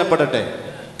പ്രയോജനപ്പെടട്ടെ.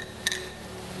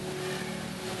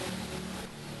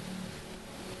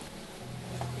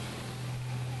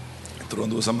 ഇത്രയും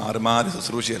ദിവസം മാറി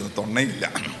ശുശ്രൂഷയായിരുന്നു, തൊണ്ണയില്ല.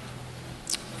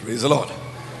 Praise the Lord.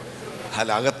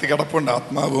 അകത്ത് കിടപ്പുണ്ട്,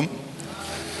 ആത്മാവും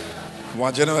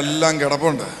വചനം എല്ലാം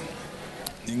കിടപ്പുണ്ട്.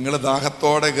 നിങ്ങൾ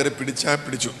ദാഹത്തോടെ കയറി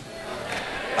പിടിച്ചു,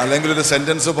 അല്ലെങ്കിൽ ഒരു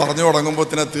സെന്റൻസ് പറഞ്ഞു തുടങ്ങുമ്പോൾ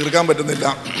തന്നെ തീർക്കാൻ പറ്റുന്നില്ല.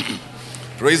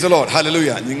 Praise the Lord.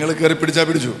 ഹല്ലേലൂയ. നിങ്ങൾ കയറി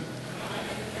പിടിച്ചു.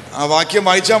 ആ വാക്യം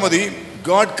വായിച്ചാൽ മതി.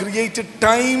 God created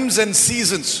times and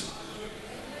seasons.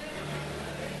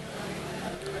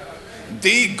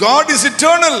 God is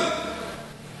eternal.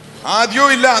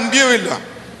 ആദ്യവും ഇല്ല, അന്ത്യവും ഇല്ല.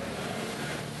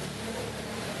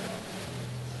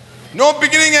 No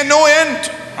beginning and no end.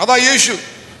 അതാ യേശു.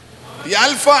 The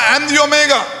Alpha and the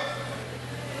Omega.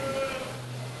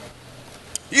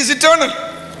 He is eternal.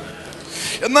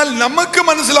 എന്നാൽ നമുക്ക്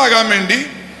മനസ്സിലാകാൻ വേണ്ടി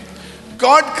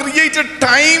God created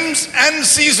times and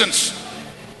seasons.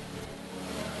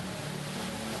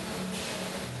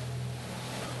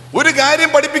 ഒരു കാര്യം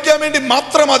പഠിപ്പിക്കാൻ വേണ്ടി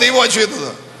മാത്രമാണ് ദൈവം ചെയ്തത്.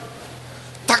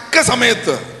 തക്ക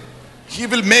സമയത്ത് He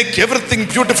will make everything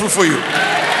beautiful for you.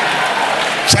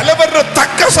 ചിലവരുടെ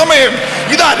തക്ക സമയം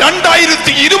ഇതാ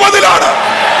 2020-ലാണ്.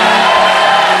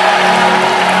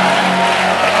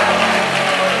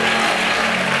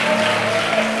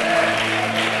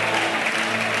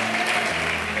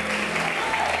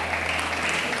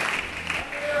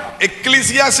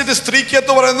 Ecclesiastes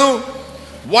 3 പറയുന്നു,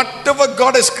 whatever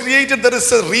God has created, there is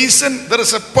a reason, there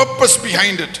is a purpose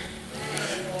behind it,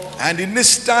 and in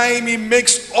His time He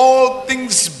makes all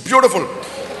things beautiful.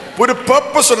 ഒരു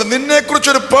purpose ഉണ്ട്, നിന്നെ കുറിച്ച്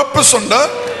ഒരു purpose ഉണ്ട്.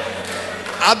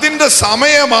 അതിന്റെ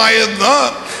സമയമായെന്ന്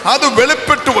അത്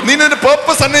വെളിപ്പെട്ടു. നിന്റെ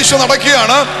purpose അന്വേഷിച്ച്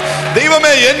നടക്കുകയാണ്.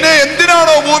 ദൈവമേ, എന്നെ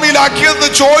എന്തിനാണോ ഭൂമിയിലാക്കിയതെന്ന്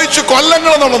ചോദിച്ചു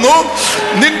കൊല്ലങ്ങൾ നടന്നു.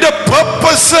 നിന്റെ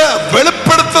purpose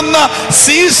വെളിപ്പെടുത്തുന്ന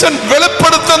സീസൺ,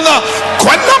 വെളിപ്പെടുത്തുന്ന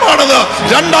കൊല്ലമാണെന്ന്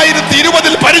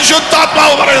 2020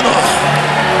 പരിശുദ്ധാത്മാവ് പറയുന്നു.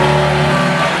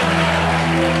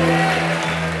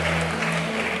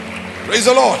 Praise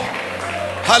the Lord.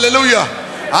 Hallelujah.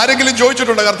 ആരെങ്കിലും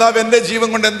ചോദിച്ചിട്ടുണ്ടോ, കർത്താവ് എന്റെ ജീവൻ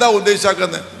കൊണ്ട് എന്താ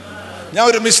ഉദ്ദേശിക്കുന്നത്? ഞാൻ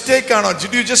ഒരു മിസ്റ്റേക്ക് ആണോ?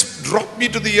 Did you just drop me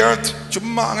to the earth?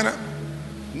 ചുമ്മാ അങ്ങനെ?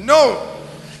 No.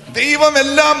 ദൈവം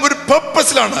എല്ലാം ഒരു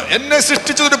പർപ്പസിലാണ്. എന്നെ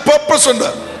സൃഷ്ടിച്ചത് ഒരു പർപ്പസ് ഉണ്ട്.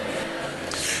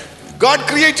 God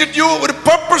created you, ഒരു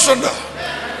പർപ്പസ് ഉണ്ട്.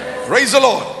 Praise the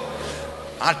Lord.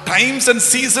 ആ ടൈംസ് ആൻഡ്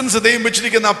സീസൺസ് ദൈവം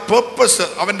വെച്ചിരിക്കുന്ന ആ പർപ്പസ്,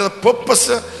 അവന്റെ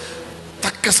പർപ്പസ്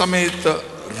തക്ക സമയത്ത്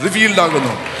റിവീൽഡ്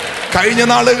ആകുന്നു. കഴിഞ്ഞ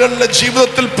നാളുകളിലെ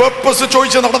ജീവിതത്തിൽ പർപ്പസ്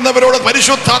ചോദിച്ച് നടന്നവരോട്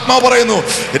പരിശുദ്ധാത്മാവ് പറയുന്നു,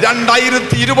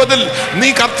 2020 നീ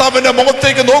കർത്താവിന്റെ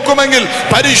മുഖത്തേക്ക് നോക്കുമെങ്കിൽ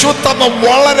പരിശുദ്ധാത്മാവ്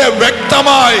വളരെ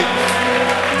വ്യക്തമായി,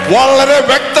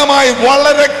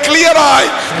 വളരെ ക്ലിയറായി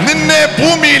നിന്നെ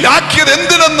ഭൂമിയിൽ ആക്കിയത്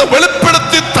എന്തിനെന്ന്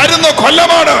വെളിപ്പെടുത്തി തരുന്ന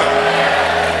കൊല്ലമാണ്.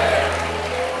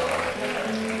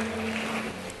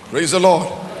 Praise the Lord.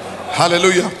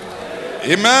 Hallelujah.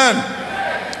 Amen.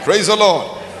 Praise the Lord.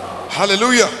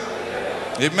 Hallelujah.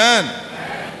 Amen.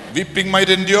 Weeping might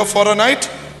endure for a night,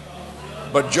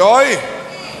 but joy,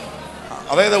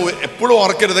 അതായത് എപ്പോഴും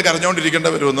ഓർക്കരുത് കരഞ്ഞുകൊണ്ടിരിക്കേണ്ട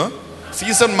വരുമെന്ന്.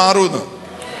 സീസൺ മാറുമെന്ന്.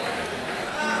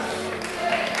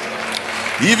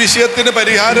 ഈ വിഷയത്തിന്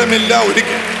പരിഹാരമില്ല.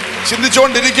 ഒരിക്കലും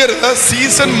ചിന്തിച്ചുകൊണ്ടിരിക്കരുത്.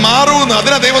 സീസൺ മാറുമെന്ന്.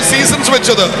 അതിനാ ദൈവം സീസൺസ്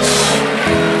വെച്ചത്.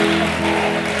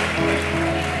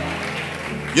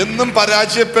 എന്നും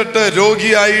പരാജയപ്പെട്ട്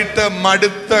രോഗിയായിട്ട്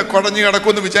മടുത്ത് കുടഞ്ഞു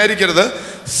കിടക്കുമെന്ന് വിചാരിക്കരുത്.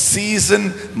 സീസൺ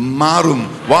മാറും.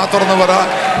 വാ തുറന്ന് പറ,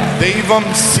 ദൈവം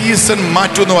സീസൺ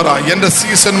മാറ്റും എന്ന് പറ. എന്റെ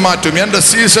സീസൺ മാറ്റും, എന്റെ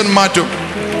സീസൺ മാറ്റും.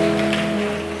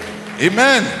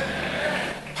 ആമേൻ.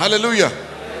 ഹല്ലേലൂയ.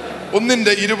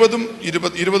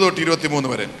 1:20-23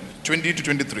 വരെ,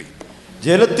 20-23.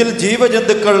 ജലത്തിൽ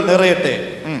ജീവജന്തുക്കൾ നിറയട്ടെ,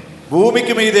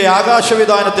 ഭൂമിക്ക് മീതെ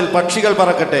ആകാശവിധാനത്തിൽ പക്ഷികൾ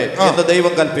പറക്കട്ടെ എന്ന്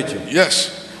ദൈവം കൽപ്പിച്ചു. യെസ്.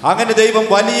 അങ്ങനെ ദൈവം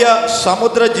വലിയ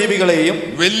സമുദ്രജീവികളെയും,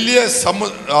 വലിയ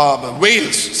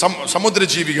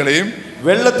സമുദ്രജീവികളെയും,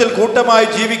 വെള്ളത്തിൽ കൂട്ടമായി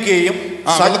ജീവിക്കുകയും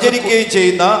സഞ്ചരിക്കുകയും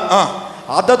ചെയ്യുന്ന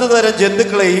അതത് തരം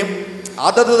ജന്തുക്കളെയും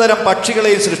അതത് തരം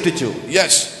പക്ഷികളെയും സൃഷ്ടിച്ചു.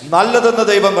 നല്ലതെന്ന്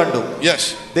ദൈവം കണ്ടു.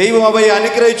 ദൈവം അവയെ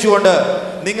അനുഗ്രഹിച്ചുകൊണ്ട്,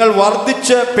 നിങ്ങൾ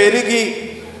വർദ്ധിച്ച് പെരുകി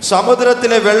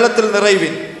സമുദ്രത്തിലെ വെള്ളത്തിൽ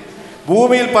നിറയുവിൻ,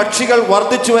 ഭൂമിയിൽ പക്ഷികൾ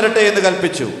വർദ്ധിച്ചു വരട്ടെ എന്ന്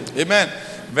കൽപ്പിച്ചു. ആമേൻ.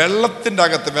 വെള്ളത്തിന്റെ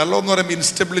അകത്ത്, വെള്ളം എന്ന് പറയുമ്പോൾ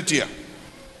ഇൻസ്റ്റബിലിറ്റിയാണ്.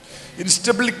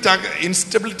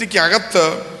 ഇൻസ്റ്റബിലിറ്റിക്ക് അകത്ത്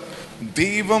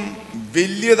ദൈവം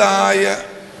വലിയതായ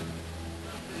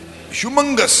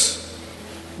ഹ്യൂമങ്കസ്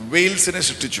വെയിൽസിനെ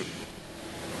സൃഷ്ടിച്ചു.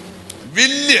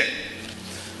 വലിയ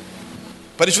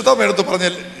പരിശുദ്ധാത്മാവ് എടുത്ത്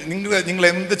പറഞ്ഞാൽ നിങ്ങൾ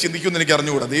എന്ത് ചിന്തിക്കുമെന്ന് എനിക്ക്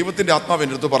അറിഞ്ഞുകൂടാ. ദൈവത്തിന്റെ ആത്മാവ്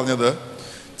എൻ്റെ അടുത്ത് പറഞ്ഞത്,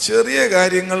 ചെറിയ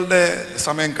കാര്യങ്ങളുടെ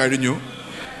സമയം കഴിഞ്ഞു,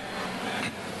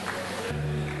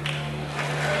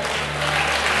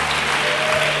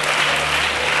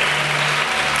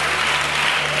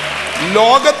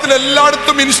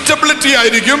 ലോകത്തിലെല്ലായിടത്തും ഇൻസ്റ്റബിലിറ്റി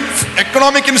ആയിരിക്കും.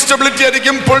 എക്കണോമിക് ഇൻസ്റ്റബിലിറ്റി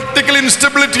ആയിരിക്കും, പൊളിറ്റിക്കൽ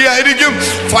ഇൻസ്റ്റബിലിറ്റി ആയിരിക്കും,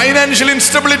 ഫൈനാൻഷ്യൽ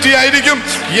ഇൻസ്റ്റബിലിറ്റി ആയിരിക്കും.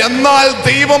 എന്നാൽ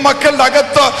ദൈവമക്കളുടെ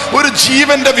അകത്ത് ഒരു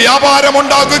ജീവന്റെ വ്യാപാരം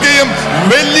ഉണ്ടാക്കുകയും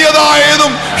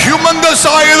വലിയതായതും ഹ്യൂമൻസ്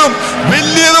ആയതും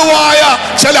വലിയതുമായ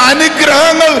ചില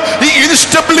അനുഗ്രഹങ്ങൾ ഈ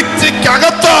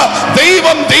ഇൻസ്റ്റബിലിറ്റിക്കകത്ത്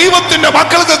ദൈവത്തിന്റെ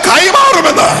മക്കൾക്ക്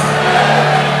കൈമാറുമെന്ന്.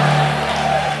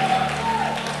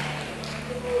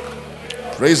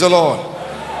 Praise the Lord.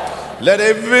 Let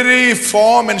every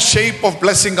form and shape of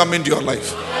blessing come into your life.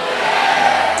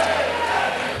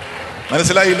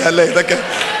 മനസ്സിലായില്ല അല്ലേ ഇതൊക്കെ?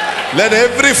 Let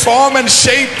every form and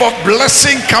shape of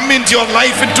blessing come into your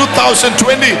life in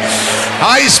 2020.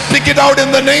 I speak it out in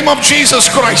the name of Jesus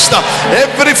Christ.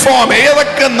 Every form,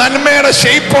 ഏതൊക്കെ നന്മയുടെ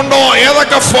shape ഉണ്ടോ,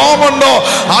 ഏതൊക്കെ form ഉണ്ടോ,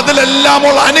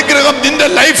 അതിലെല്ലാമുള്ള അനുഗ്രഹം നിന്റെ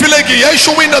ലൈഫിലേക്ക്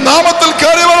യേശുവിന്റെ നാമത്തിൽ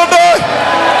കയറി വരട്ടെ.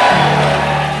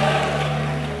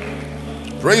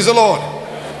 Praise the Lord.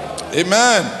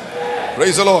 Amen.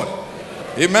 Praise the Lord.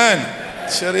 Amen.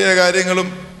 ചെറിയ കാര്യങ്ങളും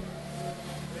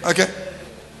ഓക്കെ,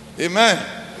 ആമേൻ.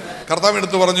 കർത്താവ്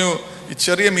എടുത്ത് പറഞ്ഞു, ഈ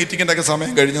ചെറിയ മീറ്റിങ്ങിന്റെ ഒക്കെ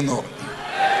സമയം കഴിഞ്ഞെന്ന് പറഞ്ഞു.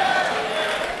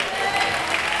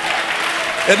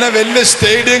 എന്നെ വലിയ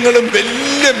സ്റ്റേഡിയങ്ങളും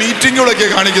വലിയ മീറ്റിങ്ങുകളൊക്കെ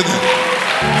കാണിക്കുന്നത്.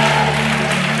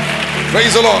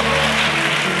 Praise the Lord.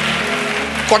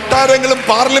 കൊട്ടാരങ്ങളും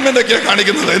പാർലമെന്റ് ഒക്കെയാണ്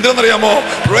കാണിക്കുന്നത്. എന്തിനാണെന്നറിയാമോ?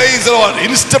 Praise the Lord.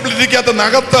 ഇൻസ്റ്റബിലിറ്റിക്കകത്ത്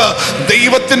നകത്ത്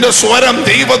ദൈവത്തിന്റെ സ്വരം,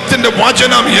 ദൈവത്തിന്റെ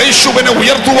വചനം, യേശുവിനെ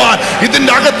ഉയർത്തുവാൻ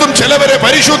ഇതിന്റെ അകത്തും ചിലവരെ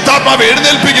പരിശുദ്ധാത്മാവ്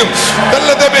എഴുന്നേൽപ്പിക്കും.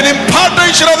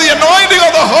 impartation of the anointing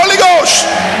of the Holy Ghost.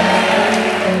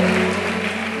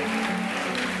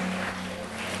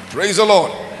 Praise the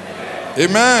Lord.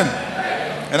 Amen.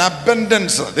 An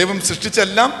abundance. ദൈവം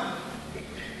സൃഷ്ടിച്ചെല്ലാം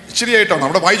ഇച്ചിരിയായിട്ടാണ്.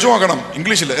 അവിടെ വായിച്ചു നോക്കണം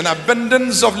ഇംഗ്ലീഷിൽ. an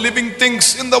abundance of living things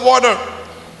in the water.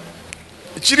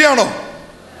 ഇച്ചിരിയാണോ?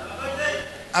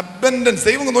 abundance.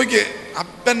 ദൈവം നോക്കിയേ,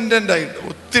 abundant ആയിട്ട്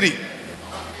ഒത്തിരി.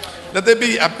 let there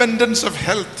be abundance of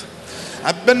health,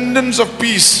 abundance of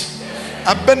peace,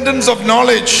 abundance of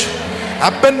knowledge,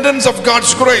 abundance of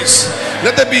God's grace.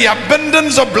 Let there be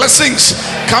abundance of blessings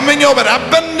coming over.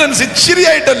 Abundance.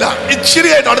 ഇച്ചിരിയായിട്ടല്ല,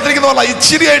 ഇച്ചിരിയായിട്ട് അടുത്തിരിക്കുന്ന പോലെ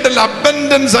ഇച്ചിരിയായിട്ടല്ല,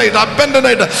 abundance ആയിട്ട്, abundant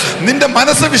ആയിട്ട്. നിന്റെ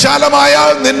മനസ്സ്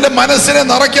വിശാലമായാൽ നിന്റെ മനസ്സിനെ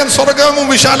നിറയ്ക്കാൻ സ്വർഗവും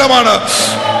വിശാലമാണ്.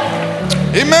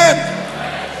 Amen.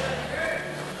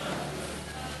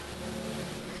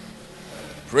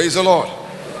 Praise the Lord.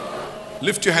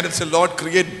 Lift your hand and say, Lord,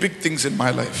 create big things in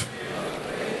my life.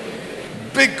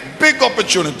 Big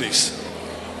opportunities.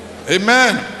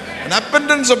 Amen. An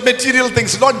abundance of material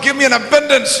things. Lord, give me an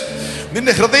abundance.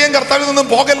 നിന്റെ ഹൃദയം കർത്താവിൽ നിന്നും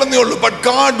പോകല്ലെന്നേ ഉള്ളൂ. But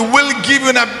God will give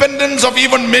you an abundance of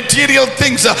even material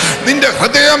things. നിന്റെ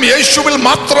ഹൃദയം യേശുവിൽ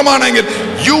മാത്രമാണെങ്കിൽ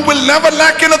you will never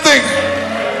lack anything.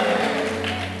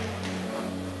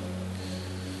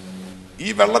 ഈ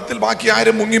വെള്ളത്തിൽ ബാക്കി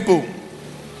ആരും മുങ്ങിപ്പോവും.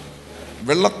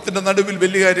 വെള്ളത്തിന്റെ നടുവിൽ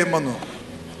വലിയ കാര്യം വന്നു.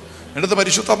 എന്നിട്ട്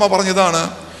പരിശുദ്ധാത്മാ പറഞ്ഞതാണ്,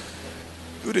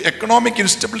 ഒരു എക്കണോമിക്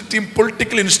ഇൻസ്റ്റബിലിറ്റിയും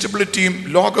പൊളിറ്റിക്കൽ ഇൻസ്റ്റബിലിറ്റിയും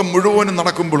ലോകം മുഴുവനും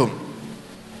നടക്കുമ്പോഴും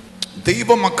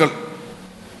ദൈവമക്കൾ,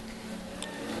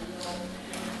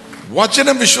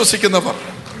 വചനം വിശ്വസിക്കുന്നവർ,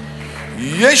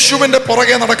 യേശുവിന്റെ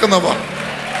പുറകെ നടക്കുന്നവർ,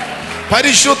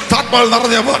 പരിശുദ്ധാത്മാവിൽ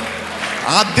നിറഞ്ഞവർ,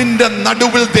 അതിന്റെ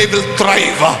നടുവിൽ they will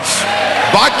thrive.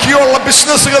 ബാക്കിയുള്ള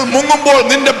ബിസിനസ്സുകൾ മുങ്ങുമ്പോൾ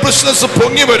നിന്റെ ബിസിനസ്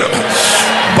പൊങ്ങി വരും.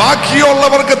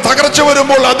 ബാക്കിയുള്ളവർക്ക് തകർച്ച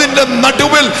വരുമ്പോൾ അതിന്റെ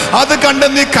നടുവിൽ അത് കണ്ട്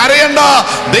നീ കരയണ്ട.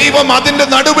 ദൈവം അതിന്റെ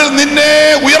നടുവിൽ നിന്നെ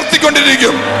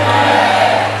ഉയർത്തിക്കൊണ്ടിരിക്കും.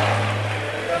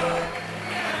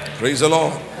 Praise the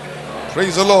Lord.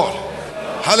 Praise the Lord.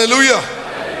 Hallelujah.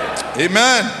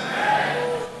 Amen.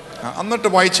 എന്നിട്ട്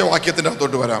വായിച്ച വാക്യത്തിന്റെ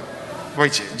അകത്തോട്ട് വരാം.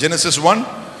 വായിച്ചേ, Genesis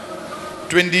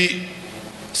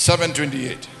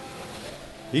 1:27-28.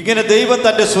 ഇങ്ങനെ ദൈവം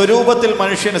തന്റെ സ്വരൂപത്തിൽ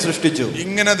മനുഷ്യനെ സൃഷ്ടിച്ചു.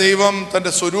 ഇങ്ങനെ ദൈവം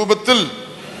തന്റെ സ്വരൂപത്തിൽ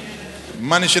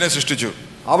മനുഷ്യനെ സൃഷ്ടിച്ചു.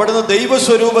 അവിടുന്ന്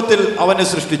ദൈവസ്വരൂപത്തിൽ അവനെ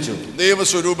സൃഷ്ടിച്ചു.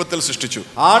 ദൈവസ്വരൂപത്തിൽ സൃഷ്ടിച്ചു.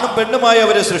 ആണും പെണ്ണുമായി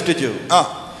അവരെ സൃഷ്ടിച്ചു.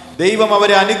 ദൈവം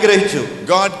അവരെ അനുഗ്രഹിച്ചു.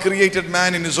 God created man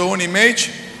in his own image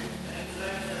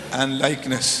and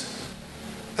likeness.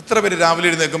 എത്ര പേര് രാവിലെ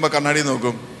എഴുന്നേൽക്കുമ്പോ കണ്ണാടി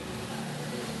നോക്കും?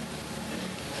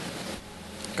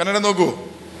 കണ്ണാടി നോക്കൂ.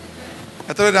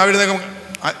 എത്ര പേര് രാവിലെ എഴുന്നേൽക്കും?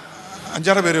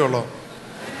 5-6 പേരേ ഉള്ളോ?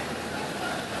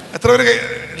 എത്ര പേര്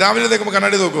രാവിലെ എഴുന്നേൽക്കുമ്പോ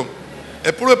കണ്ണാടി നോക്കും?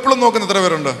 എപ്പോഴും നോക്കുന്ന എത്ര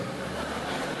പേരുണ്ട്?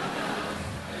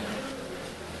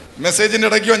 മെസ്സേജിന്റെ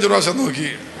ഇടയ്ക്ക് 5 പ്രാവശ്യം നോക്കി,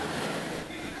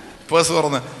 പേഴ്സ്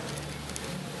തുറന്ന്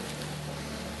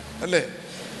അല്ലേ?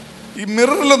 ഈ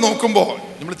മിററിൽ നോക്കുമ്പോൾ,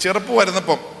 നമ്മൾ ചെറുപ്പം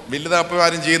വരുന്നപ്പം വലുതാപ്പം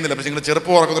ആരും ചെയ്യുന്നില്ല, പക്ഷെ നിങ്ങൾ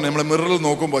ചെറുപ്പം ഓർക്കുന്നുണ്ട്. നമ്മൾ മിററിൽ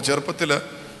നോക്കുമ്പോൾ, ചെറുപ്പത്തിൽ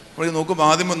നമ്മൾ നോക്കുമ്പോൾ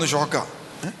ആദ്യം ഒന്ന് ഷോക്കാ,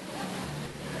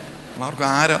 ആർക്കും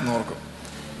ആരാന്ന് ഓർക്കും.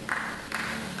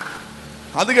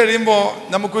 അത് കഴിയുമ്പോൾ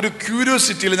നമുക്കൊരു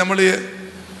ക്യൂരിയോസിറ്റിയിൽ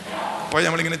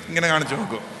നമ്മളിങ്ങനെ കാണിച്ചു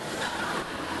നോക്കും.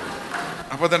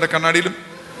 അപ്പോൾ തന്നെ കണ്ണാടിയിലും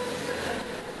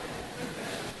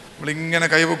നമ്മളിങ്ങനെ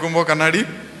കൈവെക്കുമ്പോൾ കണ്ണാടി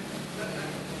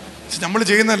നമ്മൾ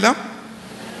ചെയ്യുന്നതെല്ലാം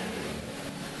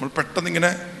നമ്മൾ പെട്ടെന്ന്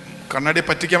ഇങ്ങനെ കണ്ണാടിയെ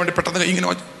പറ്റിക്കാൻ വേണ്ടി പെട്ടെന്ന് ഇങ്ങനെ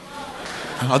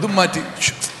അതും മാറ്റി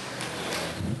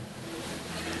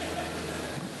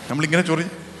നമ്മളിങ്ങനെ ചൊറി.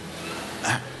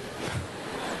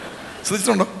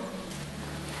 ശ്രദ്ധിച്ചിട്ടുണ്ടോ?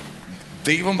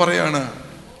 ദൈവം പറയാണ്,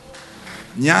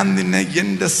 ഞാൻ നിന്നെ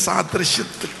എന്റെ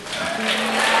സാദൃശ്യത്തിൽ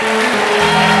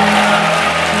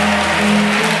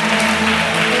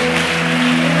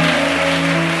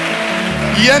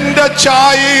എന്റെ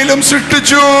ഛായയിലും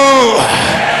സൃഷ്ടിച്ചു.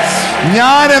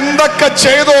 ഞാൻ എന്തൊക്കെ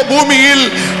ചെയ്തോ ഭൂമിയിൽ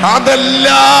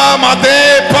അതെല്ലാം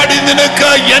അതേപടി നിനക്ക്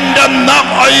എന്റെ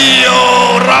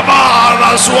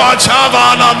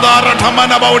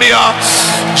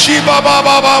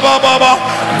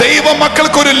ദൈവ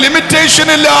മക്കൾക്കൊരു ലിമിറ്റേഷൻ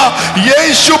ഇല്ല.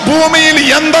 യേശു ഭൂമിയിൽ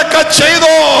എന്തൊക്കെ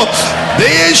ചെയ്തോ,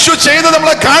 യേശു ചെയ്ത്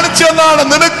നമ്മളെ കാണിച്ചു തന്നാണ്.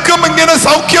 നിനക്കും ഇങ്ങനെ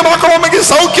സൗഖ്യമാക്കണമെങ്കിൽ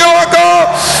സൗഖ്യമാക്കാം,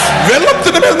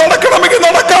 വെള്ളത്തിന് മേൽ നടക്കണമെങ്കിൽ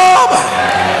നടക്കാം.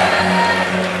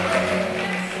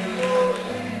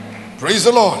 Praise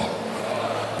the Lord.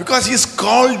 Because He's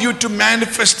called you to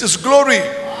manifest His glory.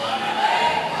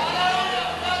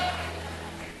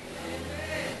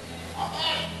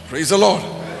 Praise the Lord.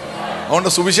 അതുകൊണ്ട്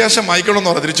സുവിശേഷം വായിക്കണമെന്ന്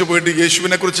പറഞ്ഞു തിരിച്ചു പോയിട്ട്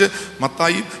യേശുവിനെ കുറിച്ച്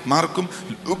മത്തായി, മാർക്കും,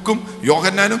 ലൂക്കും,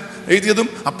 യോഹന്നാനും എഴുതിയതും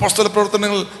അപ്പോസ്തല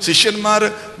പ്രവർത്തനങ്ങൾ ശിഷ്യന്മാർ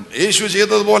യേശു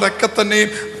ചെയ്തതുപോലൊക്കെ തന്നെയും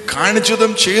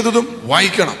കാണിച്ചതും ചെയ്തതും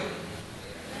വായിക്കണം.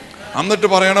 എന്നിട്ട്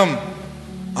പറയണം,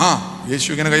 ആ യേശു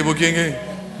ഇങ്ങനെ കൈപൊക്കിയെങ്കിൽ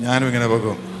ഞാനും ഇങ്ങനെ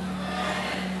പൊക്കും.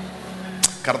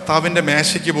 കർത്താവിൻ്റെ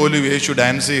മേശയ്ക്ക് പോലും യേശു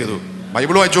ഡാൻസ് ചെയ്തു.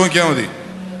 ബൈബിൾ വായിച്ചു നോക്കിയാൽ മതി.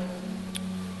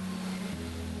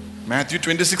 മാത്യു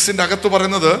 26 അകത്ത്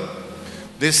പറയുന്നത്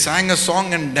they sang a song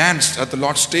and danced at the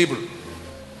Lord's table.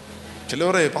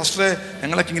 ചിലവരെ പാസ്റ്ററെ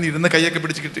ഞങ്ങളൊക്കെ ഇങ്ങനെ ഇരുന്ന് കൈയൊക്കെ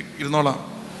പിടിച്ച് ഇരുന്നോളാം,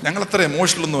 ഞങ്ങളത്ര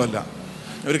എമോഷണൽ ഒന്നുമല്ല.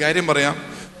 ഒരു കാര്യം പറയാം,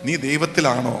 നീ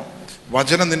ദൈവത്തിലാണോ,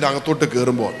 വചനം നിന്റെ അകത്തോട്ട്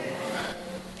കയറുമ്പോൾ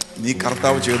നീ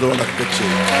കർത്താവ് ചെയ്തോളൊക്കെ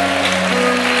ചെയ്യും.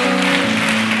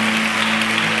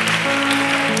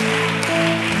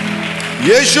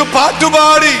 യേശു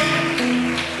പാട്ടുപാടി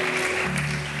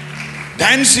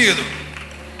ഡാൻസ് ചെയ്തു.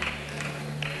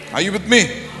 Are you with me?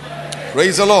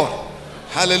 Praise the Lord.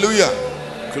 Hallelujah.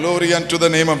 Glory unto the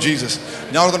name of Jesus.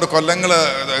 ഞാൻ ഓർത്തുണ്ട് കൊല്ലങ്ങൾ,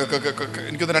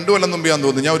 എനിക്കൊന്ന് 2 കൊല്ലം മുമ്പാന്ന്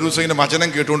തോന്നുന്നു, ഞാൻ ഒരു ദിവസം ഇങ്ങനെ വചനം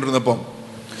കേട്ടുകൊണ്ടിരുന്നപ്പം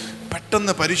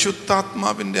പെട്ടെന്ന്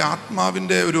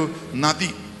ആത്മാവിൻ്റെ ഒരു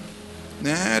നദി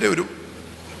നേരെ ഒരു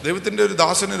ദൈവത്തിൻ്റെ ഒരു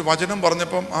ദാസന് ഒരു വചനം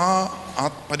പറഞ്ഞപ്പം ആ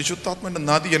പരിശുദ്ധാത്മാവിൻ്റെ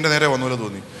നദി എൻ്റെ നേരെ വന്നപോലെ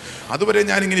തോന്നി. അതുവരെ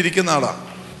ഞാനിങ്ങനെ ഇരിക്കുന്ന ആളാണ്,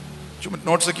 ചുമ്മാ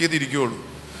നോട്ട്സൊക്കെ ചെയ്തിരിക്കുകയുള്ളൂ.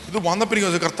 ഇത് വന്നപ്പോൾ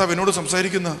എനിക്ക് കർത്താവ് എന്നോട്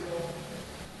സംസാരിക്കുന്ന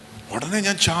ഉടനെ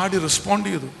ഞാൻ ചാടി റെസ്പോണ്ട്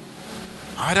ചെയ്തു,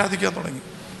 ആരാധിക്കാൻ തുടങ്ങി.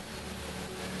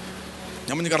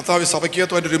 ഞാൻ പറഞ്ഞു, കർത്താവ്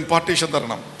സഭയ്ക്കകത്തുമായിട്ട് ഒരു ഇമ്പാർട്ടേഷൻ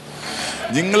തരണം.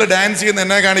 നിങ്ങൾ ഡാൻസ് ചെയ്യുന്ന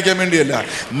എന്നെ കാണിക്കാൻ വേണ്ടിയല്ല,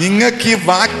 നിങ്ങൾക്ക് ഈ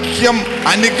വാക്യം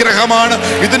അനുഗ്രഹമാണ്.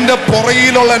 ഇതിന്റെ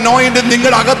പുറയിലുള്ള നോയിന്റ്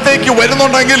നിങ്ങളുടെ അകത്തേക്ക്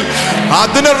വരുന്നുണ്ടെങ്കിൽ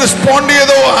അതിനെ റെസ്പോണ്ട്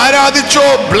ചെയ്തോ, ആരാധിച്ചോ,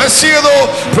 ബ്ലെസ് ചെയ്തോ,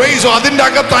 പ്രൈസോ. അതിന്റെ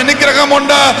അകത്ത്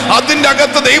അനുഗ്രഹമുണ്ട്, അതിന്റെ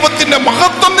അകത്ത് ദൈവത്തിന്റെ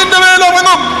മഹത്വം നിന്റെ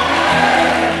മേലിറങ്ങും.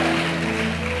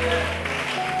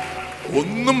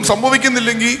 ഒന്നും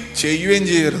സംഭവിക്കുന്നില്ലെങ്കിൽ ചെയ്യുകയും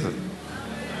ചെയ്യരുത്.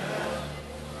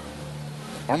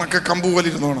 ഉണക്ക കമ്പ് പോലെ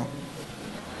ഇരുന്നോണം.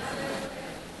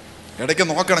 ഇടയ്ക്ക്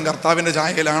നോക്കണം കർത്താവിൻ്റെ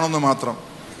ചായയിലാണോന്ന് മാത്രം.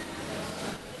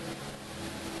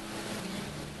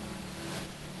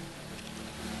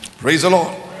 Praise the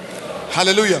Lord.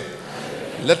 Hallelujah.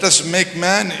 Let us make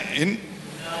man in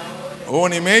own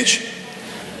image.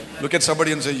 Look at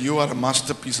somebody and say, you are a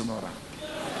masterpiece എന്ന് പറ.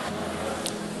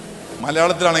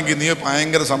 മലയാളത്തിലാണെങ്കിൽ നീ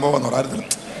ഭയങ്കര സംഭവം എന്ന് പറയാം.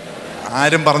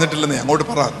 ആരും പറഞ്ഞിട്ടില്ലെന്നേ, അങ്ങോട്ട്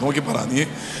പറ, നോക്കി പറ, നീ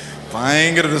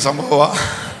ഭയങ്കര ഒരു സംഭവമാണ്,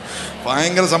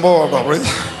 ഭയങ്കര സംഭവമാണ്.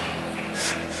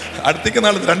 അടുത്തേക്ക്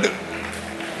നാളെ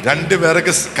രണ്ട്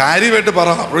പേരൊക്കെ കാര്യമായിട്ട് പറ.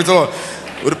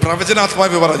 ഒരു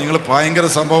പ്രവചനാത്മാവ് പറ, നിങ്ങൾ ഭയങ്കര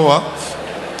സംഭവമാണ്,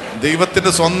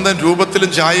 ദൈവത്തിൻ്റെ സ്വന്തം രൂപത്തിലും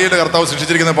ഛായയുടെ കർത്താവ്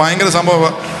സൃഷ്ടിച്ചിരിക്കുന്ന ഭയങ്കര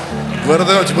സംഭവമാണ്,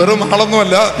 വെറും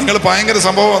ആളൊന്നുമല്ല, നിങ്ങൾ ഭയങ്കര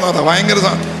സംഭവമാണ്, ഭയങ്കര.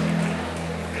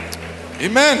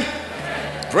 Amen.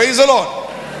 Praise the Lord.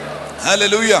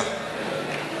 Hallelujah.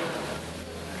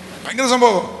 ഭയങ്കര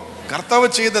സംഭവം കർത്താവ്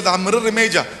ചെയ്തത്. ആ മിറർ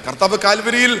ഇമേജാ. കർത്താവ്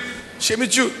കാൽവരിയിൽ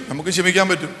ക്ഷമിച്ചു, നമുക്ക് ക്ഷമിക്കാൻ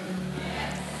പറ്റും.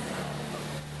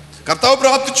 കർത്താവ്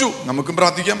പ്രാർത്ഥിച്ചു, നമുക്കും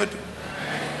പ്രാർത്ഥിക്കാൻ പറ്റും.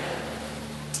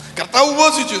 കർത്താവ്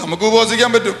ഉപവസിച്ചു, നമുക്ക് ഉപവസിക്കാൻ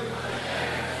പറ്റും.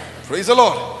 Praise the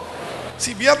Lord.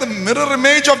 See, we are the mirror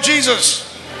image of Jesus.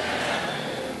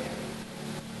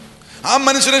 ആ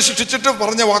മനുഷ്യനെ സൃഷ്ടിച്ചിട്ട്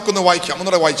പറഞ്ഞ വാക്കൊന്ന് വായിക്കാം,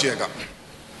 ഒന്നുകൂടെ വായിച്ചേക്കാം.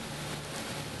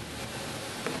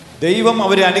 ദൈവം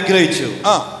അവരെ അനുഗ്രഹിച്ചു,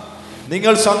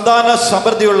 നിങ്ങൾ സന്താന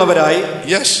സമൃദ്ധിയുള്ളവരായി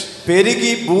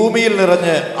പെരുകി ഭൂമിയിൽ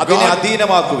നിറഞ്ഞ് അതിനെ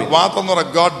അധീനമാക്കുവിൻ.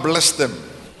 God bless them.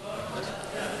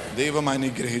 ദൈവം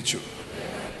അനുഗ്രഹിച്ചു.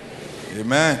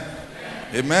 Amen.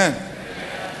 Amen.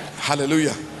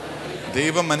 Hallelujah.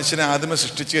 ദൈവം മനുഷ്യനെ ആദ്യമേ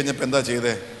സൃഷ്ടിച്ചു കഴിഞ്ഞപ്പോൾ എന്താ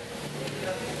ചെയ്തേ?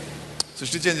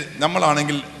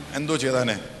 നമ്മളാണെങ്കിൽ എന്തോ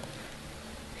ചെയ്താനെ?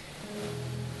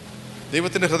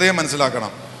 ദൈവത്തിൻ്റെ ഹൃദയം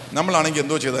മനസ്സിലാക്കണം. നമ്മളാണെങ്കിൽ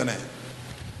എന്തോ ചെയ്താനെ?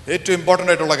 ഏറ്റവും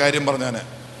ഇമ്പോർട്ടൻ്റ് ആയിട്ടുള്ള കാര്യം പറഞ്ഞാന്,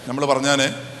 നമ്മൾ പറഞ്ഞാന്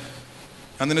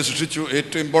ഞാൻ നിന്നെ സൃഷ്ടിച്ചു,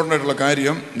 ഏറ്റവും ഇമ്പോർട്ടൻ്റ് ആയിട്ടുള്ള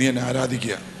കാര്യം നീ എന്നെ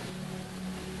ആരാധിക്കുക.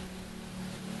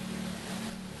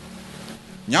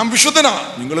 ഞാൻ വിശുദ്ധനാ,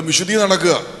 നിങ്ങളും വിശുദ്ധി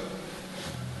നടക്കുക.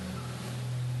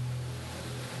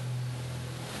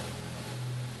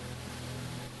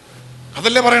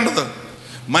 അതല്ലേ പറയേണ്ടത്?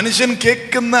 മനുഷ്യൻ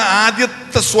കേൾക്കുന്ന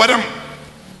ആദ്യത്തെ സ്വരം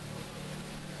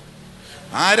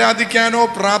ആരാധിക്കാനോ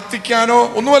പ്രാർത്ഥിക്കാനോ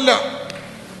ഒന്നുമല്ല,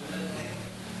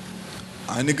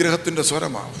 അനുഗ്രഹത്തിന്റെ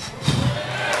സ്വരമാണ്.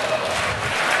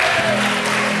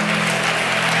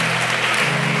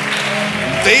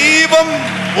 ദൈവം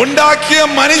ഉണ്ടാക്കിയ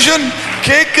മനുഷ്യൻ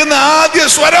കേൾക്കുന്ന ആദ്യ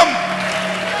സ്വരം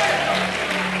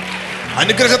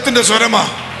അനുഗ്രഹത്തിന്റെ സ്വരമാ.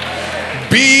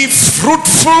 Be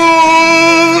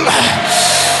fruitful.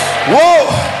 Whoa.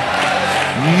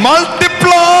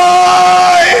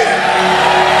 Multiply.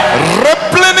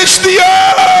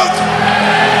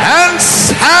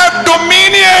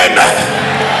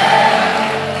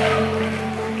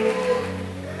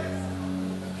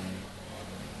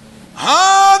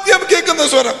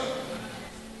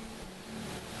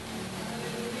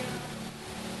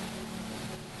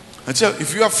 If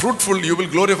you are fruitful, you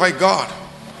will glorify God.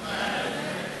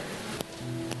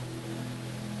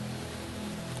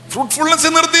 Fruitfulness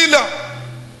നിർത്തിയില്ല.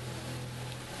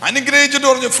 അനുഗ്രഹിച്ചിട്ട്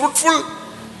പറഞ്ഞു ഫ്രൂട്ട്ഫുൾ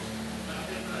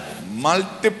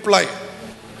മൾട്ടിപ്ലൈ.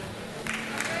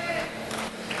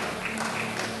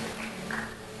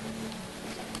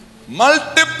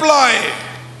 മൾട്ടിപ്ലൈ,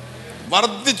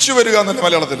 വർദ്ധിച്ചു വരിക എന്നല്ലേ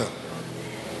മലയാളത്തില്,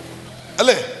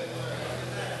 അല്ലേ?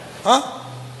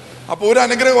 അപ്പൊ ഒരു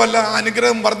അനുഗ്രഹമല്ല,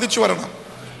 അനുഗ്രഹം വർദ്ധിച്ചു വരണം,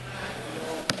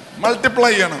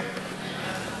 മൾട്ടിപ്ലൈ ചെയ്യണം.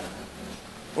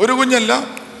 ഒരു കുഞ്ഞല്ല,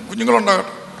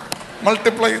 കുഞ്ഞുങ്ങളുണ്ടാകട്ടെ,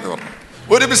 മൾട്ടിപ്ലൈ എന്ന് പറഞ്ഞു.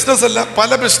 ഒരു ബിസിനസ് അല്ല, പല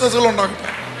ബിസിനസ്സുകൾ ഉണ്ടാകട്ടെ.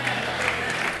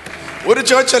 ഒരു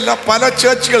ചേർച്ച് അല്ല, പല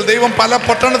ചേർച്ചുകൾ ദൈവം പല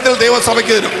പട്ടണത്തിൽ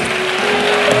ദൈവസഭയ്ക്ക് തരും.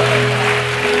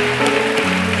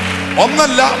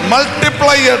 ഒന്നല്ല,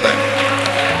 മൾട്ടിപ്ലൈ ചെയ്യട്ടെ,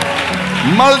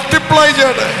 മൾട്ടിപ്ലൈ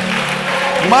ചെയ്യട്ടെ,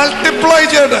 മൾട്ടിപ്ലൈ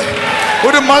ചെയ്യട്ടെ.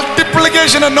 ഒരു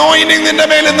മൾട്ടിപ്ലിക്കേഷൻ അനോയിന്റിംഗ് നിന്റെ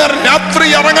മേൽ ഇന്ന് രാത്രി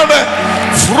ഇറങ്ങട്ടെ.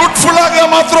 ഫ്രൂട്ട്ഫുൾ ആകുക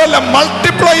മാത്രമല്ല,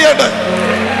 മൾട്ടിപ്ലൈ ചെയ്യട്ടെ.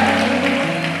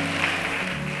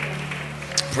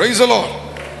 Praise the Lord.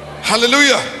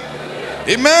 Hallelujah.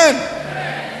 Amen.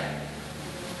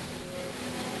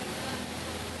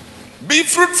 Be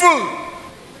fruitful.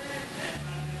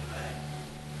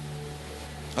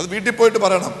 അത് വീട്ടിൽ പോയിട്ട്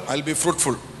പറയണം, I'll be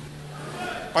fruitful.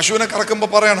 പശുവിനെ കറക്കുമ്പോൾ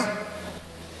പറയണം.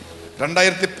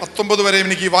 2019 വരെ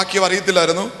എനിക്ക് ഈ വാക്യം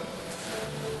അറിയത്തില്ലായിരുന്നു.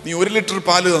 നീ 1 ലിറ്റർ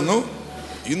പാല് തന്നു,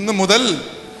 ഇന്ന് മുതൽ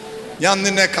ഞാൻ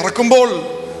നിന്നെ കറക്കുമ്പോൾ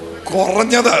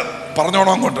കുറഞ്ഞത്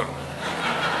പറഞ്ഞോണം അങ്ങോട്ട്.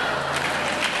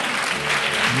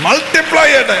 മൾട്ടിപ്ലൈ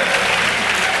ചെയ്യട്ടെ.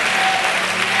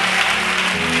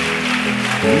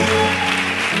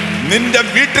 നിന്റെ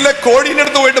വീട്ടിലെ കോഴീൻ്റെ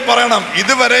അടുത്ത് പോയിട്ട് പറയണം,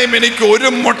 ഇതുവരെയും എനിക്ക് ഒരു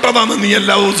മുട്ട തന്നു നീ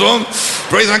എല്ലാ ദിവസവും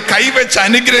കൈവച്ച്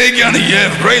അനുഗ്രഹിക്കുകയാണ്.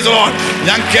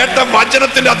 ഞാൻ കേട്ട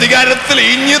വചനത്തിന്റെ അധികാരത്തിൽ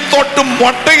ഇനി തൊട്ട്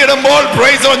മുട്ടയിടുമ്പോൾ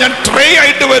ഞാൻ ട്രേ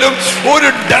ആയിട്ട് വരും,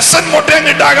 1 ഡസൻ മുട്ടയും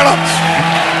കിട്ടാകണം.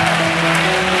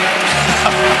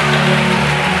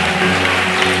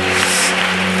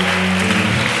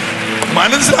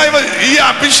 മനസ്സിലായ ഈ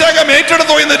അഭിഷേകം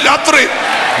ഏറ്റെടുത്തു ഇന്ന് രാത്രി.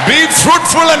 Be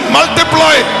fruitful and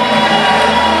multiply.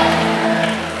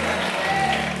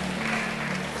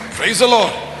 Praise the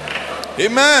Lord.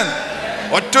 Amen.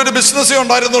 ഒറ്റൊരു ബിസിനസ്സേ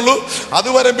ഉണ്ടായിരുന്നുള്ളൂ.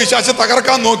 അതുവരെ പിശാച്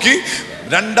തകർക്കാൻ നോക്കി.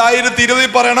 2020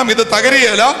 പറയണം, ഇത്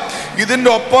തകരുകയില്ല, ഇതിന്റെ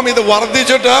ഒപ്പം ഇത്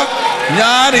വർദ്ധിച്ചിട്ട്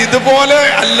ഞാൻ ഇതുപോലെ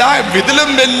അല്ല, ഇതിലും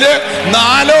വലിയ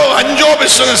 4-5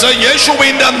 ബിസിനസ്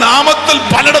യേശുവിന്റെ നാമത്തിൽ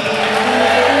പലയിടത്തും.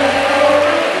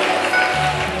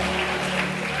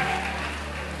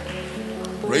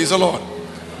 Praise the Lord.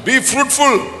 Be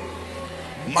fruitful,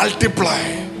 multiply.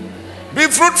 Be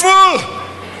fruitful,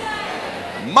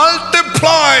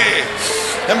 multiply.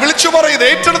 ഞാൻ വിളിച്ചു പറയുന്നത്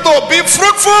ഏറ്റെടുത്തോ. Be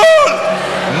fruitful,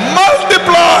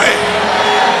 multiply.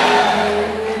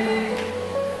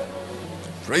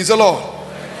 Praise the Lord.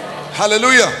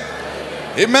 Hallelujah.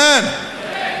 Amen.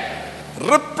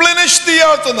 Replenish the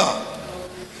earth.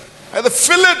 അത്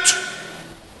fill it.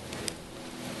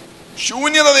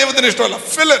 ശൂന്യത ദൈവത്തിന് ഇഷ്ടമല്ല.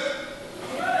 Fill it.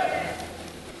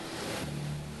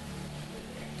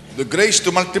 The grace to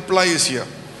multiply is here.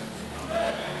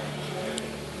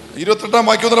 28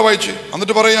 വാക്യം വായിച്ച്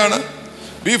എന്നിട്ട് പറയാണ്,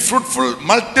 be fruitful,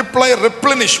 multiply,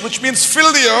 replenish, which means fill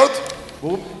the earth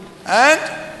and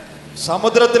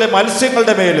സമുദ്രത്തിലെ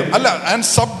മത്സ്യങ്ങളുടെ മേലും അല്ല, and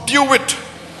subdue it.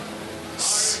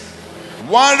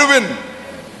 വാഴുവിൻ,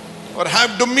 or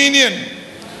have dominion.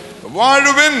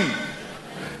 വാഴുവിൻ.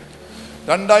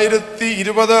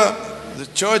 2020 the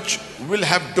church will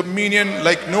have dominion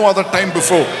like no other time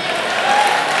before.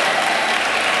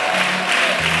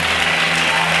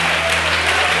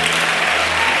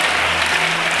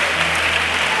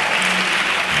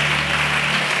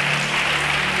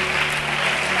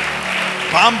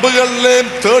 പാമ്പുകളുടെയും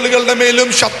തേളുകളുടെ മേലും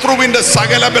ശത്രുവിന്റെ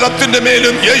സകല ബലത്തിന്റെ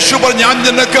മേലും യേശു ഞാൻ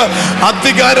നിനക്ക്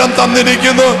അധികാരം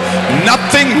തന്നിരിക്കുന്നു.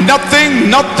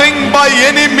 Nothing by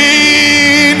any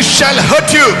means shall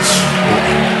hurt you.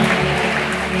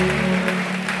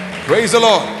 Praise the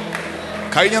Lord.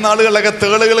 കഴിഞ്ഞ നാളുകളിലൊക്കെ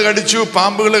തേളുകൾ കടിച്ചു,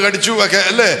 പാമ്പുകൾ കടിച്ചു ഒക്കെ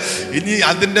അല്ലേ. ഇനി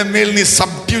അതിന്റെ മേൽ നീ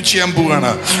സബ്ഡ്യൂ ചെയ്യാൻ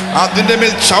പോവുകയാണ്. അതിന്റെ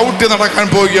മേൽ ചവിട്ടി നടക്കാൻ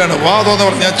പോവുകയാണ്. വാദമെന്ന്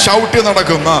പറഞ്ഞാൽ ചവിട്ടി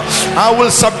നടക്കും. I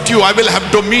will subdue, I will have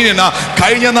dominion.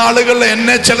 കഴിഞ്ഞ നാളുകളിൽ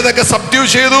എന്നെ ചിലതൊക്കെ സബ്ഡ്യൂ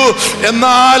ചെയ്തു,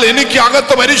 എന്നാൽ എനിക്ക്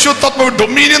അകത്ത് പരിശുദ്ധാത്മാവ്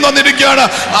ഡൊമീനിയൻ തന്നിരിക്കുകയാണ്.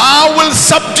 I will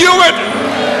subdue it.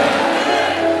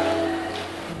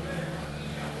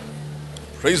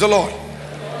 Praise the Lord.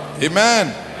 Amen.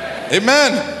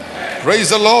 Amen. Praise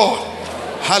the Lord.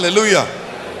 Hallelujah.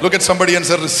 Look at somebody and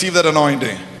say, receive that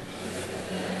anointing.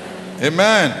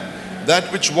 Amen. That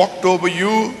which walked over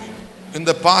you in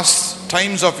the past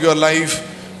times of your life,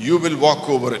 you will walk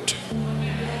over it.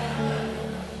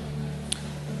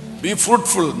 Be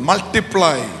fruitful,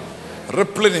 multiply,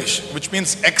 replenish, which means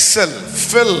excel,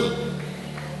 fill,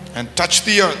 and touch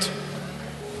the earth.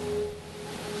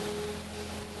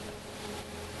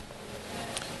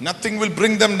 Nothing will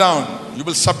bring them down. You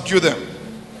will subdue them.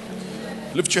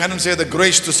 Lift your hand and say, the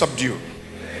grace to subdue.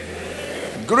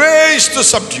 Grace to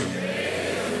subdue.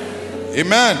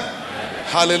 Amen.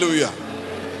 Hallelujah.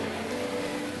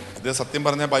 ഇത് സത്യം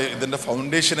പറഞ്ഞ ഇതിൻ്റെ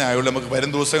ഫൗണ്ടേഷനെ ആയുള്ളൂ. നമുക്ക് വരും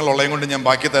ദിവസങ്ങളുള്ളതും കൊണ്ട് ഞാൻ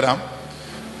ബാക്കി തരാം.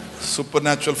 സൂപ്പർ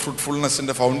നാച്ചുറൽ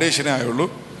ഫ്രൂട്ട്ഫുൾനെസ്സിൻ്റെ ഫൗണ്ടേഷനെ ആയുള്ളൂ.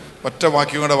 ഒറ്റ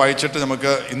വാക്യം കൂടെ വായിച്ചിട്ട്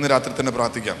നമുക്ക് ഇന്ന് രാത്രി തന്നെ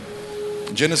പ്രാർത്ഥിക്കാം.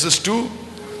 Genesis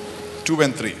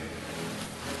 2:2-3.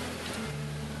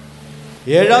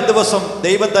 ഏഴാം ദിവസം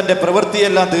ദൈവം തന്റെ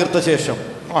പ്രവൃത്തിയെല്ലാം തീർത്ത ശേഷം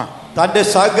തന്റെ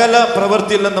സകല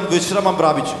പ്രവൃത്തിയിൽ നിന്നും വിശ്രമം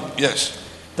പ്രാപിച്ചു.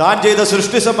 താൻ ചെയ്ത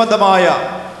സൃഷ്ടി സംബന്ധമായ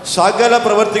സകല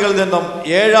പ്രവൃത്തികളിൽ നിന്നും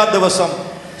ഏഴാം ദിവസം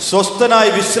സ്വസ്ഥനായി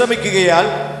വിശ്രമിക്കുകയാൽ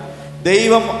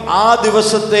ദൈവം ആ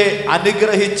ദിവസത്തെ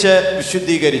അനുഗ്രഹിച്ച്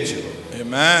വിശുദ്ധീകരിച്ചു.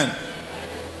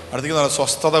 അടുത്തേക്ക്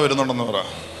സ്വസ്ഥത വരുന്നുണ്ടെന്ന് പറ.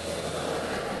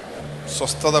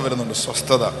 സ്വസ്ഥത വരുന്നുണ്ട്.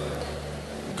 സ്വസ്ഥത.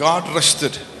 God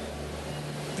rested.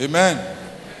 Amen.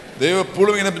 ദൈവം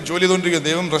എപ്പോഴും ഇങ്ങനെ ജോലി ചെയ്തുകൊണ്ടിരിക്കുക.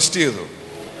 ദൈവം റെസ്റ്റ് ചെയ്തു.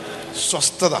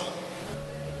 സ്വസ്ഥത.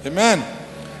 Amen.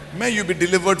 May you be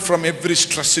delivered from every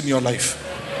stress in your life.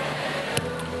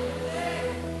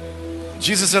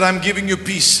 Jesus said, I'm giving you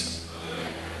peace,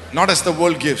 not as the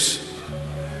world gives.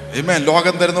 Amen.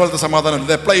 ലോകം തരുന്ന പോലത്തെ സമാധാനം.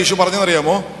 ഇത് എപ്പോഴാണ് യേശു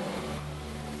പറഞ്ഞെന്നറിയാമോ?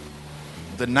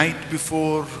 The night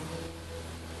before